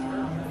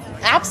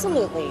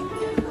 Absolutely.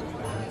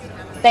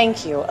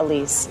 Thank you,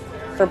 Elise,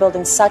 for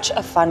building such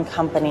a fun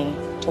company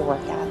to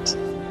work at.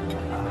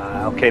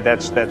 Okay,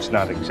 that's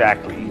not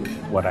exactly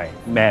what I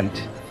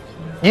meant.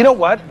 You know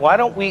what? Why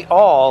don't we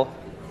all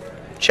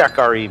check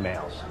our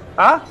emails?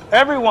 Huh?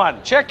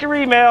 Everyone, check your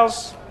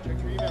emails.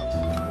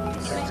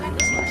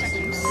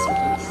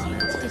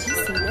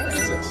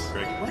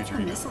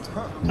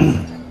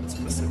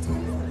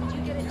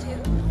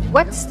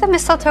 What's the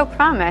mistletoe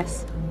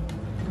promise?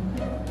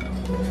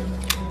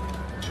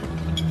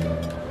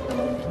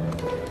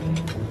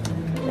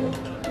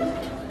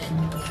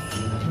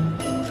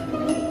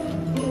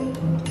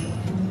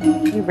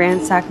 You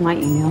ransacked my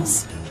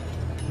emails.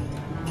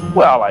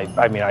 Well,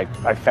 I mean, I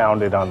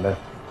found it on the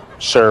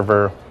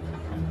server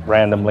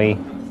randomly.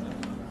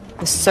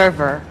 The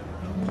server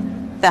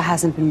that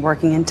hasn't been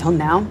working until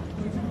now?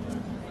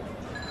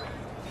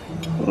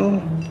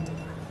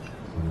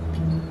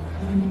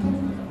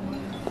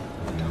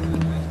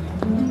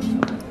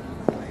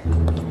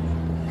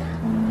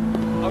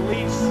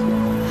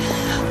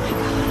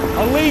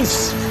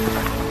 Elise!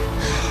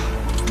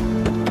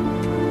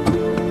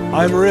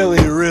 I'm really,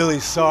 really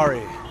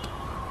sorry.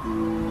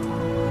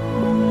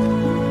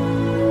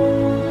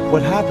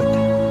 What happened?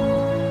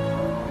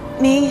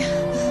 Me?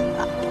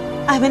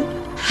 I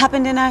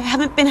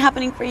haven't been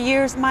happening for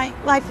years. My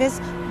life is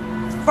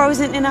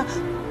frozen in a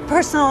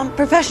personal and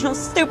professional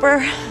stupor.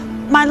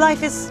 My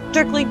life is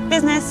strictly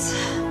business.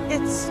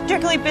 It's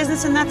strictly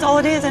business, and that's all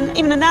it is. And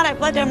even in that,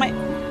 I've let down my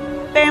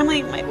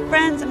family, my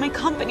friends, and my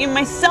company, and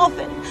myself.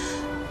 And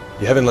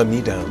You haven't let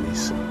me down,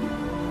 Elise.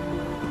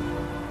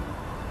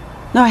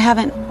 no, I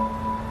haven't.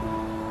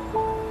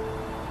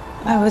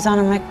 I was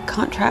on my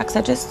contracts.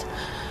 I just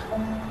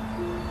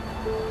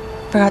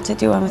forgot to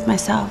do one with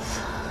myself.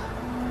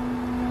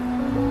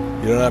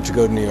 You don't have to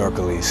go to New York,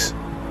 Elise.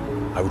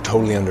 I would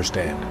totally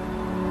understand.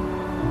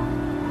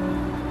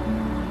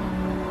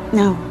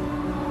 No.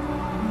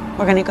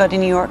 We're gonna go to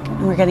New York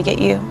and we're gonna get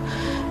you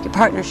your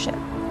partnership.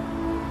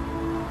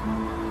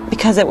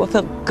 Because it will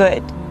feel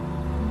good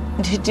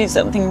to do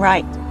something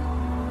right.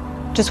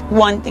 Just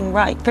one thing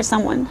right for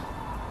someone.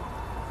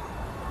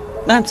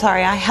 I'm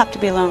sorry, I have to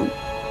be alone.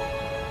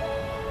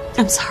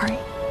 I'm sorry.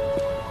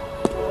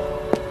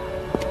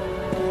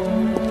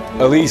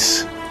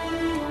 Elise.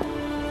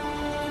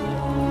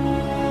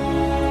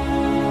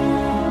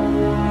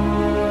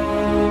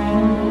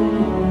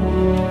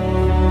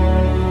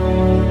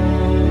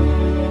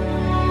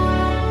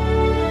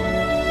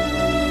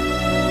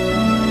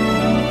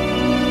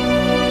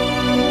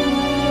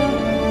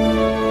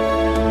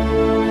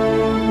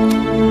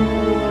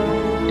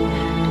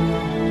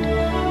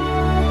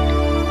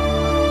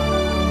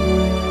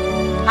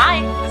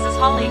 Hi, this is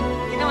Holly.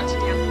 You know what to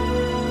do.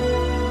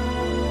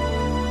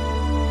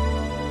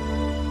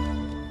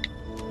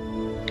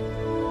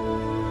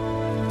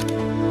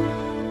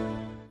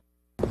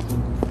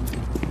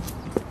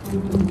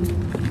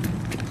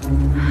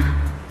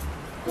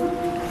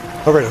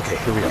 All right, okay,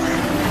 here we are.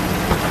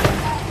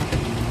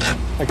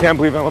 I can't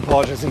believe I'm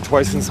apologizing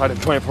twice inside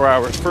of 24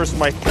 hours. First,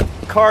 my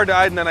car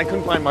died, and then I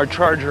couldn't find my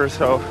charger,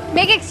 so...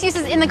 Make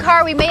excuses in the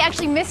car. We may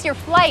actually miss your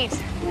flight.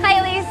 Hi,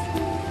 Elise.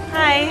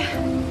 Hi.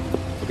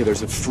 Okay,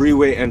 there's a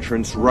freeway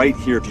entrance right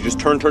here. If you just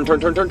turn. Going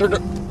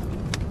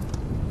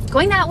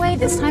that way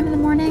this time in the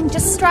morning?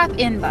 Just strap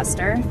in,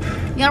 Buster.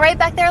 You all right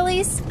back there,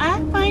 Elise?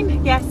 I'm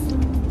fine, yes.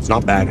 It's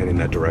not bad heading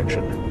that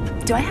direction.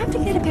 Do I have to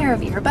get a pair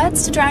of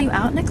earbuds to drown you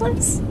out,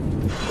 Nicholas?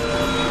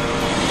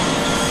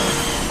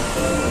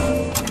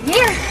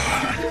 Here.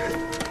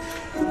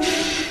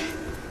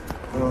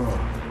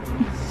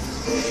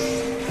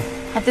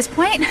 At this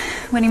point,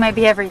 winning might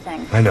be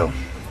everything. I know.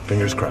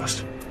 Fingers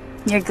crossed.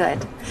 You're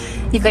good.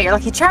 You've got your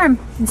lucky charm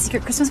and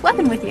secret Christmas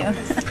weapon with you.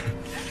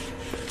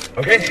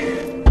 Okay.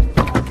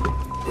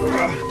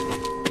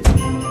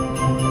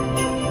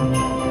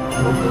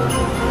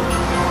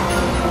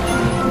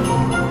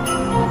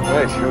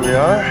 Right, here we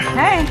are.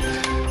 Hey.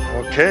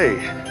 Okay.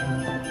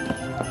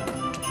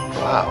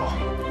 Wow.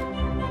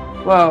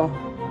 Whoa.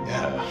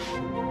 Yeah.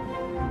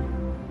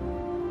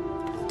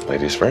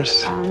 Ladies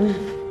first.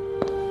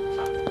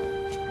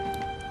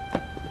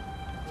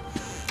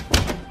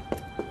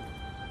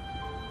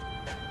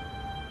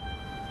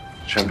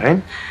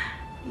 Champagne?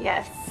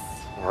 Yes.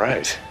 All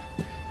right.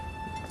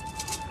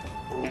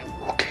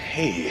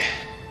 Okay.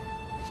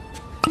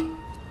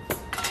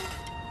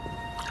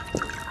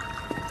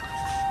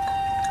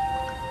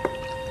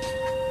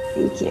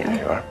 Thank you. There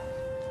you are.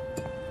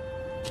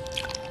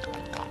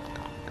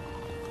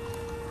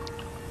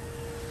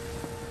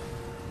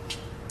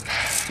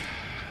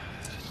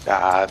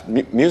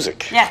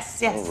 Music.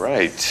 Yes, yes. All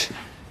right.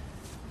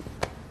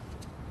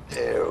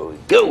 There we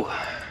go.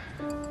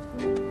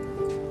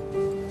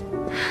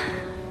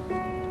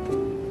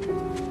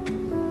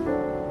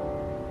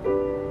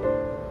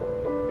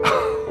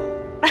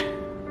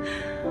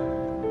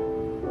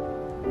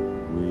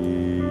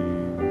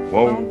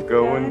 Won't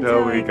go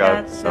until we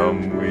got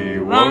some. We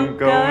won't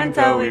go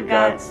until we've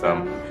got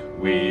some.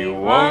 We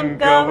won't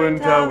go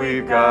until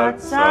we've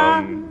got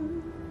some.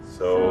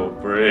 So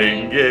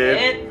bring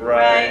it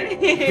right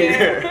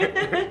here.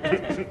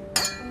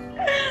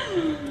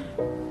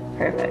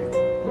 Perfect.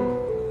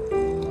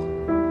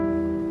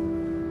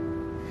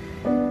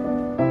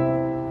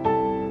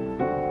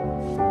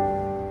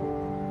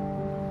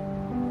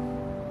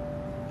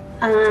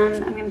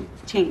 I'm gonna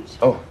change.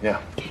 Oh,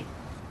 yeah.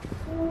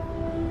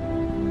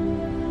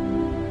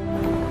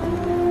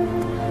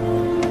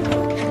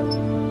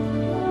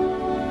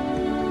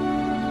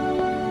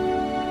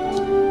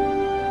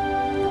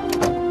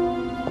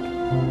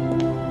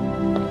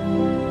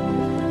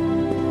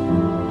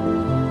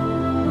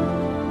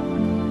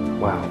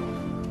 Wow.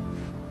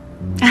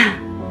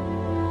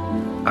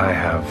 I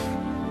have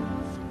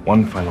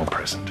one final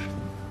present.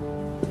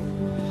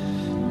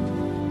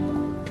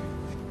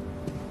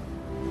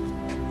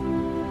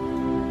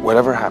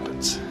 Whatever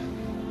happens,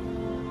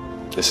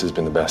 this has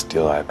been the best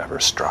deal I've ever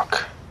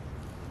struck.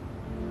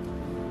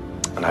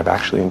 And I've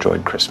actually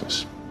enjoyed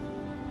Christmas.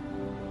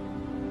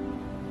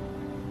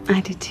 I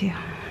did too.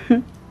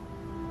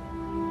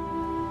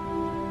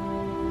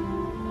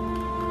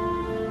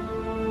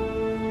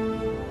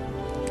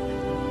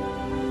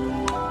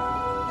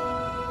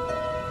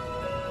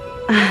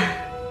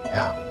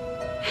 Yeah.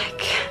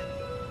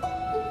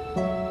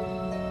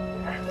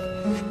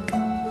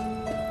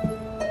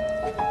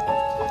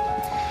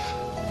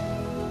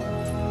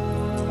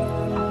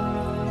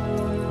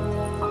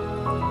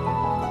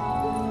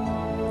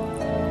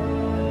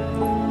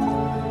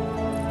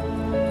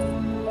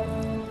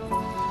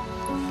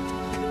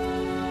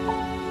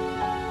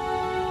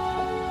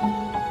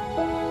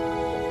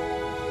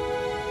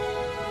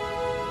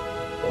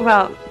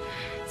 Well,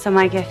 so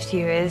my gift to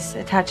you is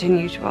a touch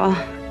unusual.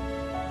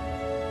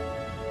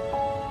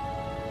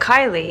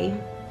 Kylie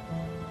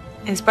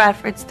is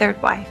Bradford's third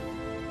wife.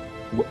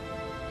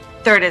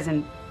 Third as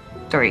in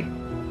 3,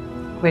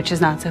 which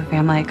is not so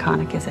family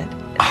iconic, is it?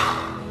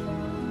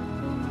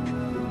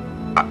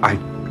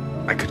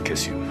 I could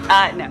kiss you.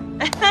 No.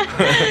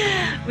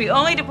 We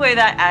only deploy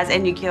that as a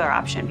nuclear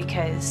option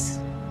because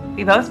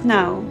we both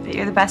know that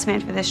you're the best man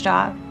for this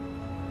job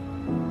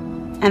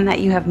and that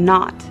you have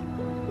not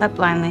led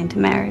blindly into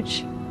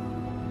marriage.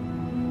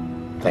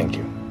 Thank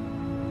you.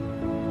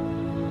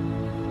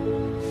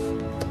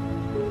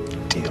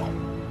 Deal.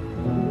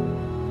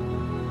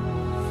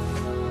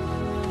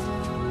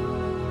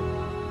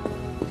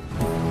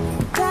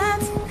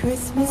 That's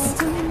Christmas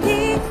to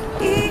me,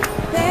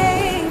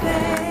 baby.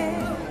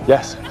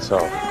 Yes, so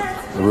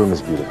the room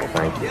is beautiful.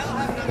 Thank you.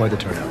 Quite the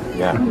turnout.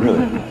 Yeah,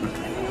 really.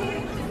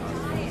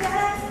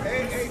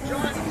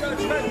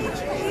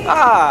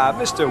 Ah,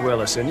 Mr.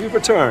 Willison, you've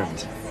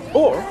returned.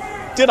 Or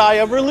did I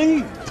ever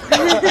leave?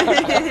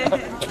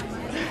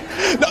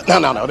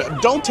 No.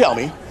 Don't tell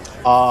me.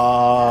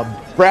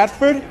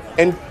 Bradford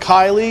and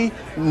Kylie,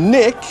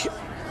 Nick,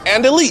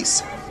 and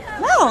Elise.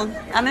 Well,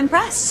 I'm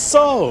impressed.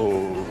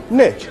 So,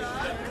 Nick,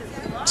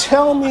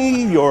 tell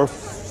me your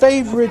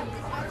favorite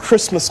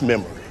Christmas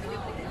memory.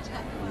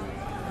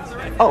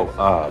 Oh,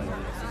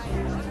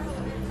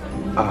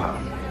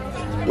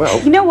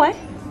 well. You know what?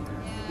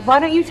 Why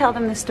don't you tell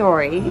them the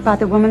story about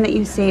the woman that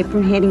you saved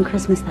from hating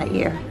Christmas that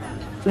year?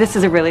 This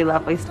is a really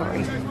lovely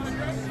story.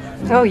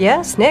 Oh,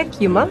 yes, Nick,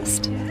 you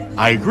must.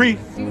 I agree.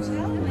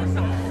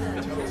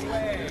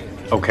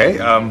 Okay,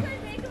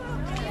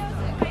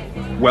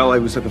 well, I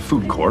was at the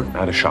food court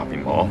at a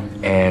shopping mall,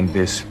 and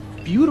this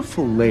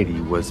beautiful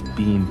lady was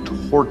being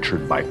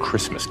tortured by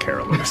Christmas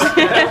carolers.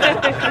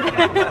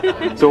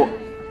 So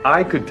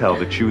I could tell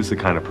that she was the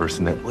kind of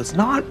person that was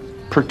not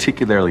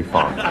particularly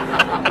fond.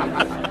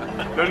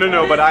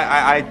 No, but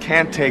I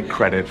can't take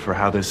credit for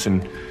how this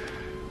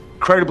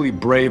incredibly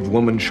brave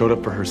woman showed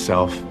up for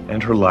herself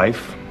and her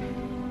life.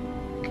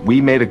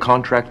 We made a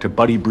contract to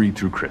buddy breed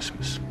through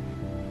Christmas.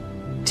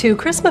 2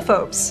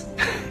 Christmaphobes.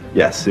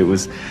 Yes, it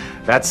was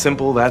that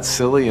simple, that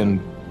silly, and,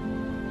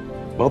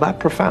 well, that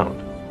profound.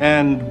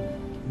 And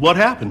what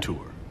happened to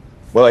her?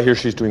 Well, I hear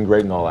she's doing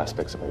great in all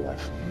aspects of her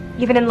life.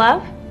 Even in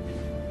love?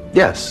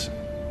 Yes,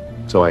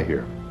 so I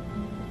hear.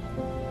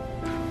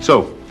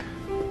 So,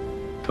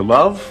 to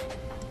love,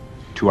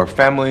 to our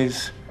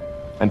families,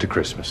 and to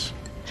Christmas.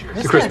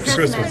 Cheers. To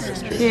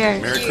Christmas.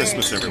 Cheers. Merry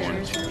Christmas,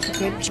 everyone.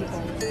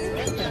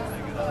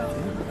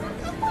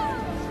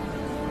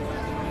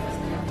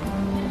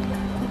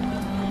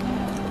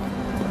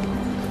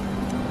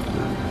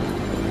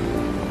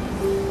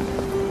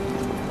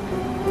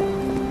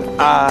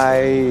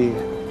 I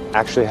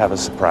actually have a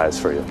surprise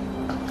for you.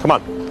 Come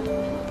on.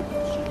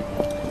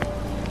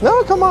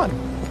 No, come on.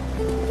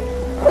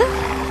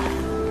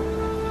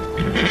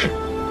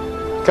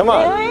 Come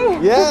on.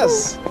 Really?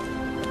 Yes.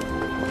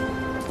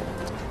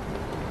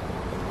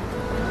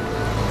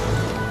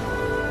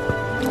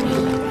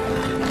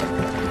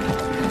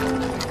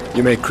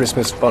 You made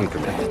Christmas fun for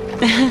me.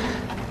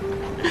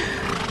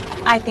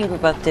 I think we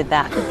both did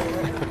that.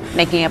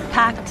 Making a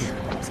pact,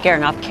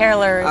 scaring off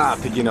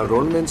carolers. Picking out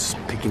ornaments,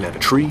 picking out a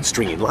tree,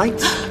 stringing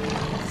lights.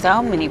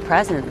 So many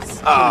presents.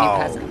 Too many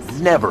presents.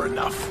 Never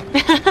enough.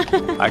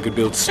 I could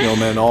build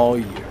snowmen all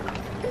year.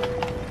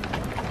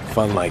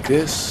 Fun like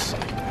this.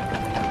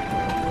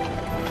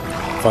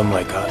 Fun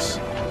like us.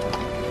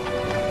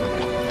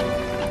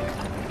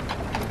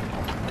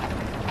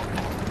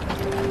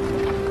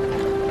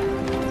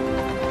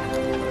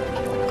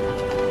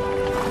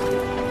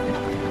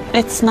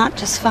 It's not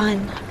just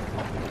fun.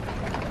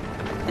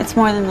 It's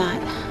more than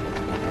that.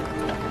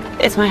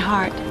 It's my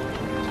heart.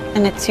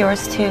 And it's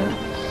yours too.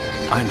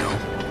 I know.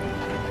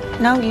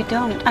 No, you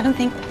don't. I don't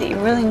think that you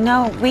really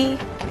know. We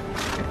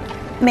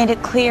made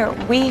it clear.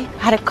 We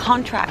had a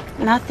contract.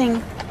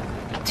 Nothing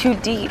too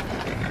deep.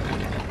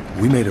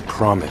 We made a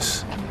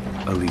promise,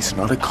 Elise,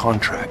 not a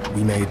contract.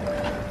 We made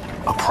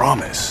a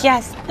promise.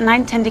 Yes, and I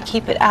intend to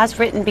keep it as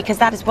written because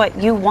that is what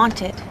you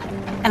wanted.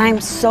 And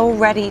I'm so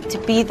ready to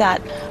be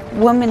that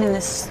woman in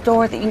the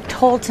store that you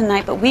told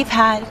tonight, but we've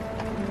had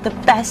the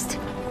best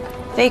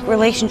fake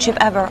relationship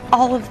ever.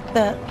 All of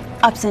the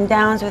ups and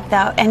downs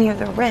without any of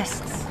the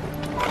risks.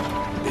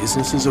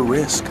 Business is a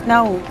risk.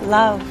 No,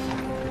 love.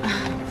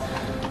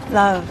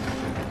 Love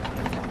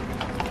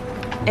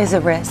is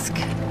a risk.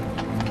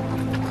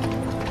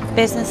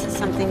 Business is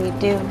something you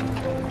do.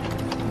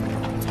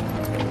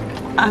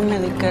 I'm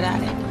really good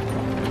at it.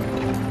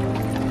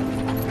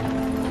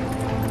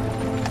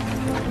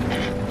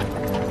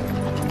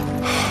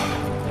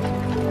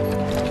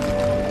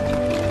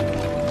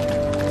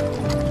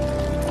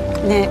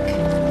 Nick,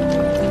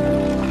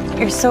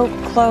 you're so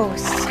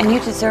close, and you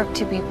deserve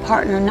to be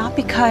partner, not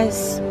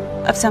because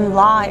of some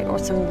lie or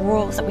some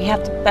rules that we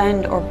have to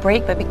bend or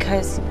break, but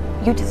because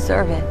you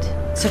deserve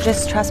it. So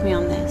just trust me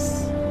on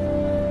this.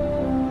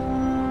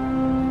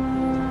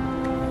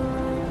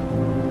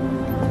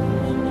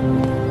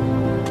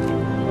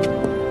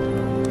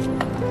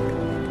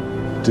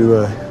 Do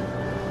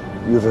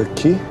you have a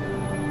key?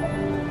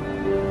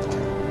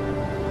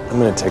 I'm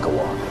gonna take a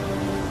walk.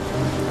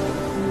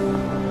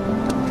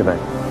 Good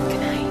night.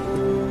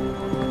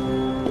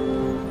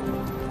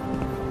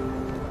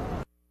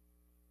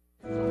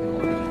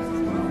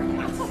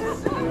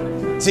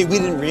 See, we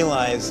didn't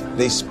realize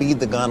they speed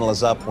the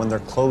gondolas up when they're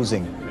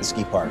closing the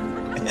ski park.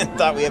 And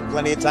thought we had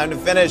plenty of time to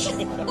finish.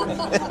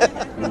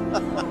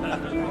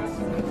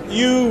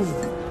 You've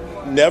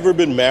never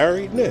been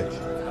married, Nick?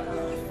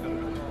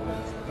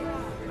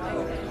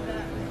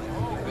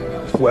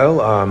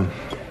 Well,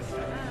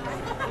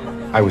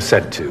 I was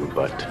said to,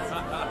 but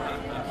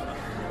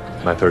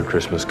my third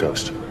Christmas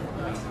ghost.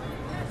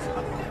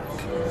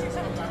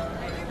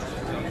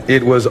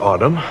 It was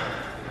autumn.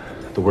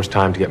 The worst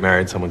time to get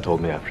married, someone told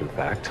me after the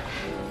fact.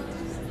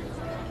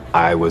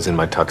 I was in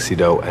my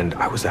tuxedo, and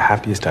I was the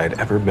happiest I had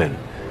ever been.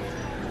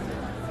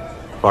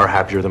 Far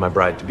happier than my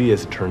bride-to-be,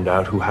 as it turned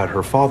out, who had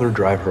her father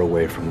drive her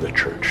away from the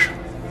church.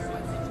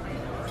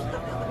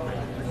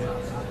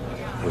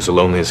 It was the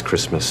loneliest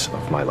Christmas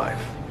of my life.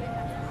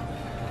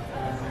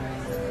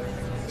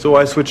 So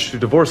I switched to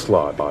divorce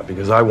law,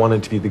 because I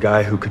wanted to be the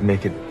guy who could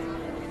make it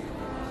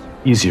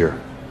easier,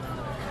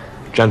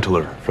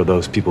 gentler for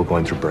those people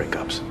going through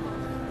breakups.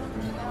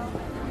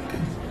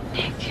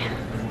 Nick,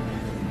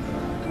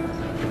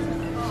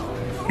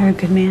 you're a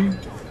good man.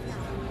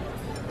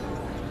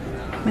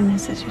 When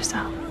this is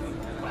yourself.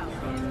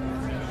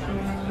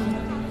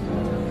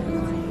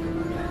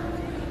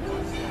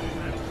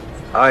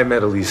 I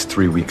met Elise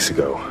 3 weeks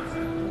ago.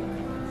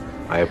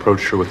 I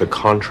approached her with a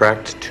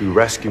contract to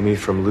rescue me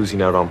from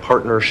losing out on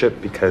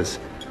partnership because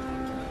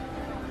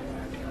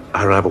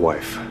I don't have a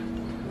wife.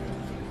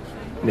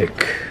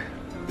 Nick,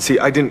 see,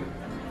 I didn't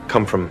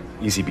come from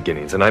easy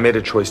beginnings, and I made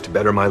a choice to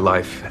better my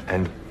life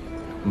and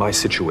my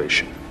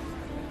situation.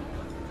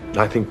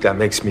 I think that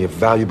makes me a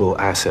valuable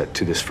asset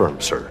to this firm,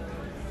 sir.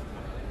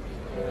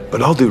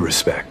 But all due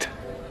respect,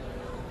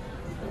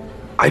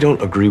 I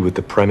don't agree with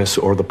the premise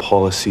or the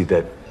policy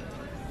that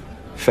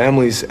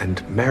families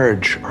and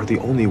marriage are the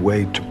only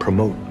way to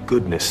promote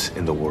goodness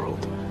in the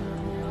world.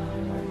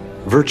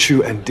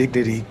 Virtue and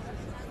dignity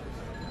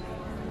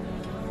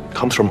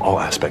comes from all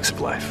aspects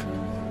of life.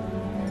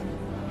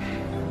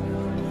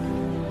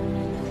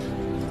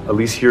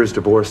 Elise here is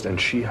divorced, and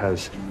she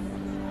has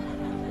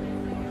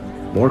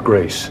more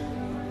grace,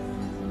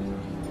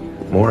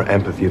 more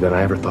empathy than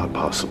I ever thought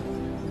possible.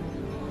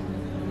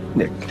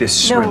 Nick,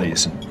 this No. really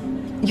isn't.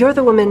 You're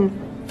the woman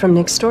from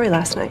Nick's story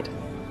last night.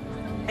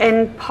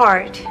 In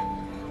part,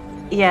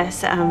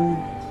 yes.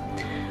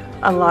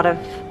 A lot of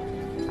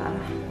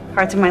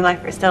parts of my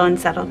life are still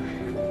unsettled.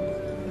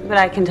 But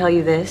I can tell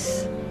you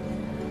this.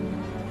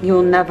 You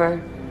will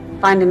never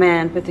find a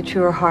man with a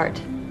truer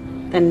heart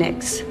than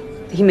Nick's.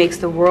 He makes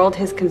the world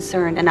his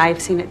concern, and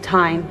I've seen it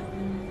time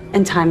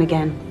and time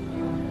again.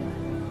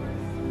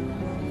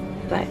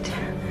 But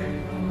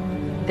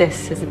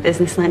this is a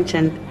business lunch,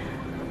 and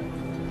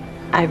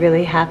I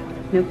really have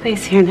no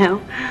place here now.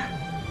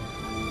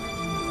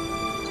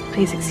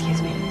 Please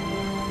excuse me.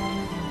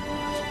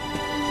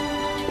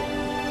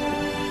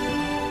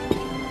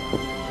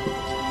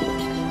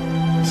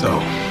 So,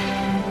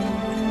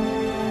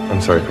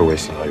 I'm sorry for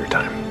wasting all your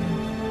time.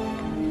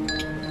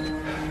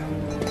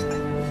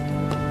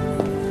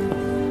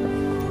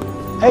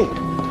 Hey,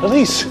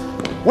 Elise,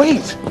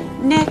 wait!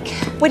 Nick,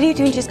 what are you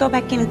doing? Just go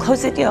back in and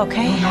close the deal,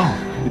 okay?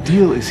 No, the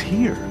deal is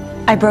here.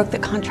 I broke the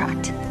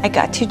contract. I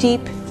got too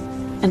deep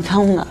and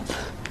fell in love.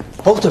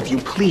 Both of you,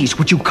 please,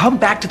 would you come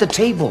back to the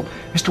table?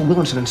 Mr.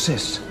 Williamson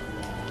insists.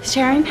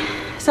 Sharon,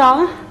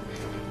 Saul,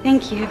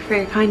 thank you for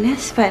your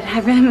kindness, but I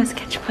really must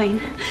catch a plane.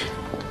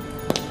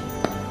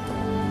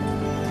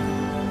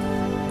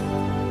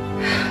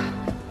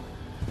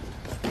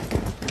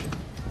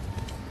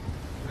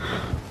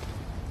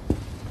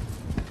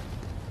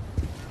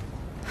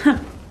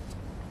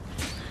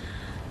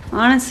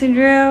 Honestly,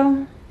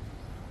 Drew,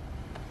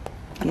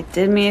 you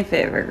did me a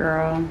favor,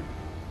 girl.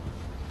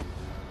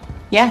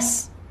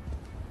 Yes,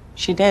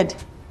 she did.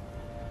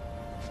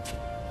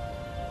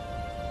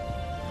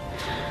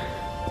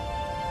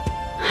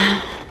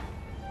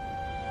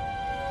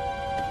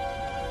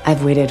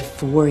 I've waited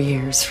 4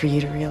 years for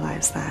you to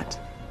realize that.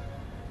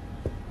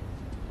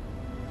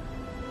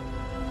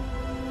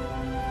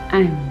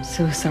 I'm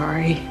so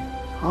sorry,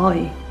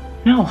 Holly.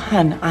 No,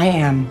 hun, I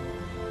am.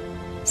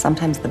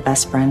 Sometimes the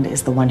best friend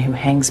is the one who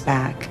hangs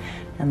back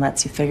and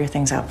lets you figure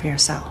things out for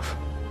yourself.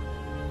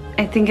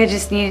 I think I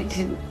just needed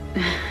to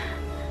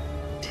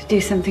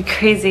do something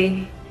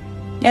crazy.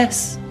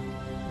 Yes,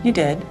 you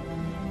did.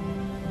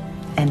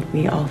 And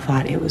we all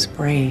thought it was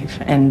brave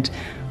and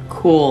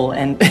cool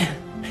and,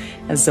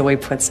 as Zoe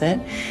puts it,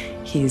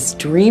 he's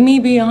dreamy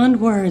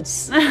beyond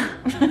words.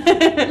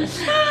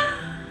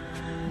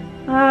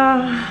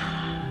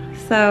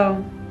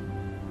 So,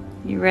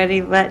 you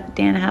ready to let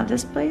Dan have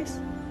this place?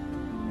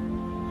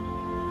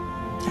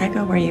 I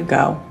go where you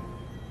go.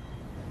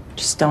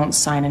 Just don't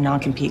sign a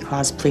non-compete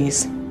clause,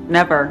 please.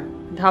 Never.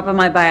 Top of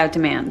my buyout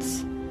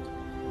demands.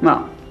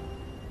 Well,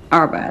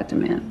 our buyout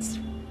demands.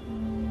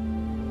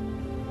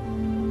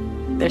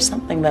 There's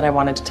something that I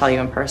wanted to tell you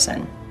in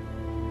person.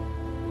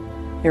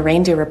 Your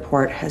reindeer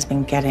report has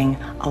been getting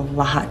a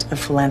lot of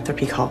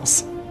philanthropy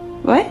calls.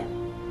 What?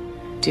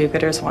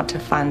 Do-gooders want to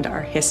fund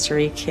our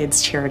History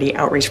Kids charity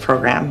outreach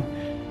program.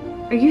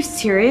 Are you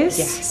serious?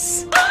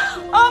 Yes.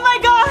 Oh my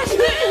gosh!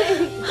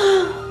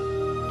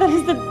 That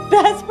is the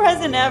best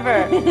present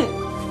ever.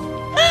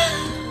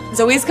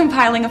 Zoe's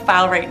compiling a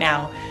file right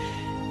now.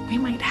 We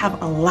might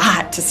have a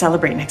lot to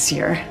celebrate next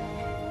year.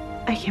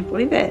 I can't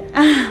believe it.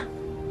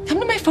 Come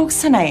to my folks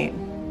tonight.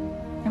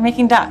 You're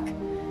making duck.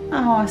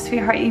 Oh,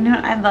 sweetheart, you know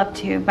I'd love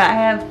to, but I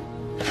have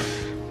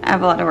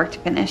a lot of work to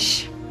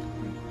finish.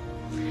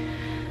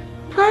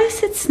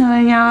 Plus, it's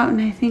snowing out, and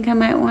I think I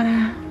might want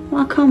to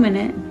walk home in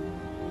it.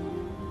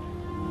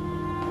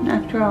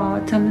 After all,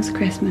 it's almost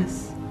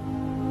Christmas.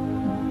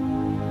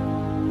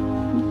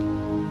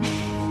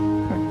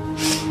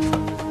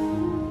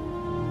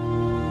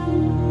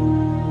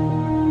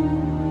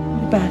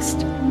 The best.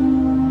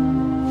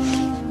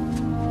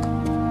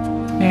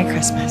 Merry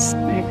Christmas.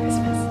 Merry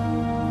Christmas.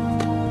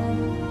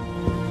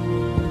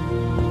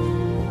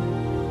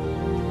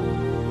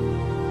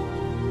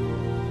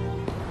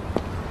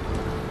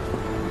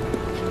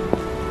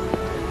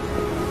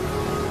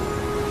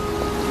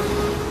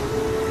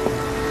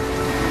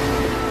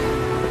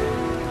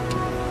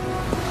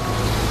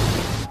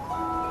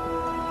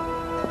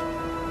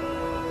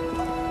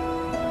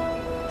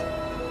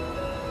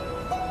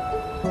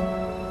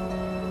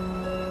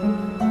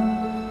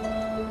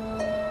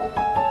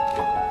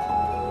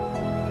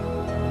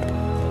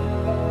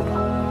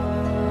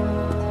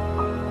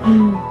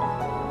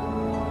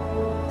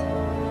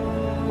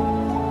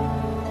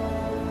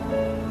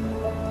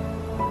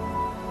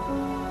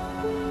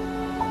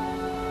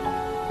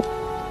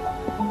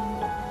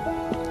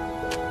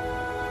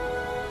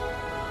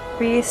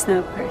 Were you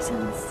snow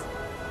persons?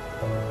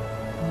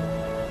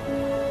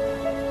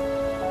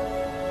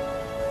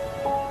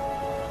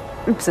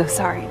 I'm so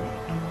sorry,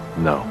 Nick.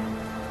 No.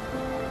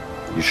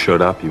 You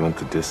showed up, you went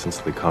the distance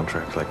to the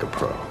contract like a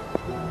pro.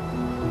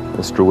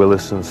 Mr.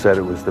 Willison said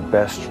it was the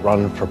best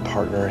run for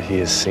partner he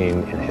has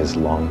seen in his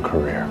long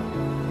career.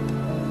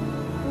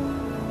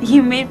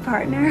 You made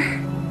partner?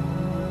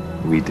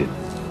 We did.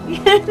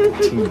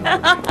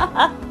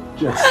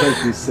 Just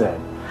like you said.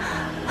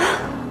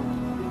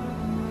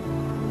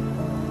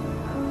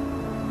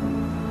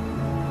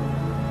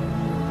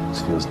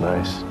 This feels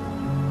nice.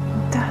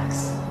 It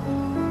does.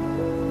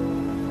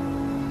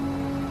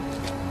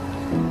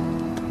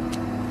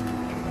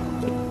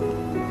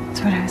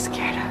 That's what I was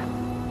scared of.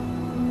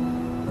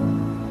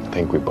 I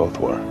think we both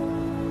were.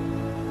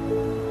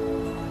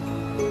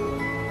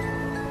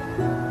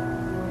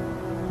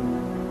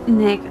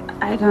 Nick,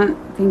 I don't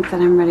think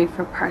that I'm ready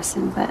for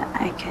Parson, but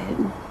I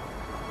could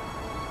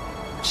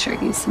sure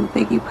use some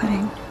figgy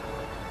pudding.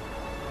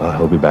 Well,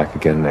 he'll be back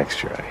again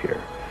next year, I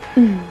hear.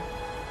 Mm.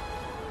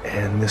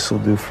 And this'll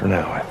do for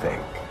now, I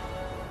think.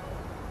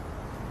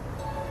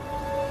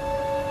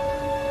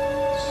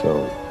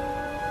 So,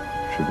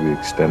 should we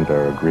extend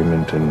our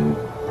agreement in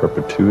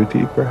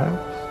perpetuity,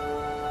 perhaps?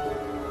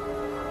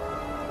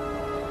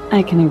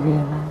 I can agree to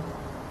that.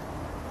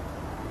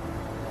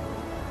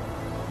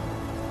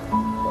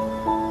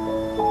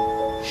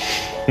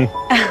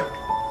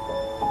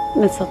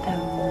 Mistletoe.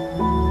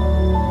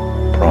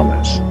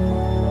 Promise.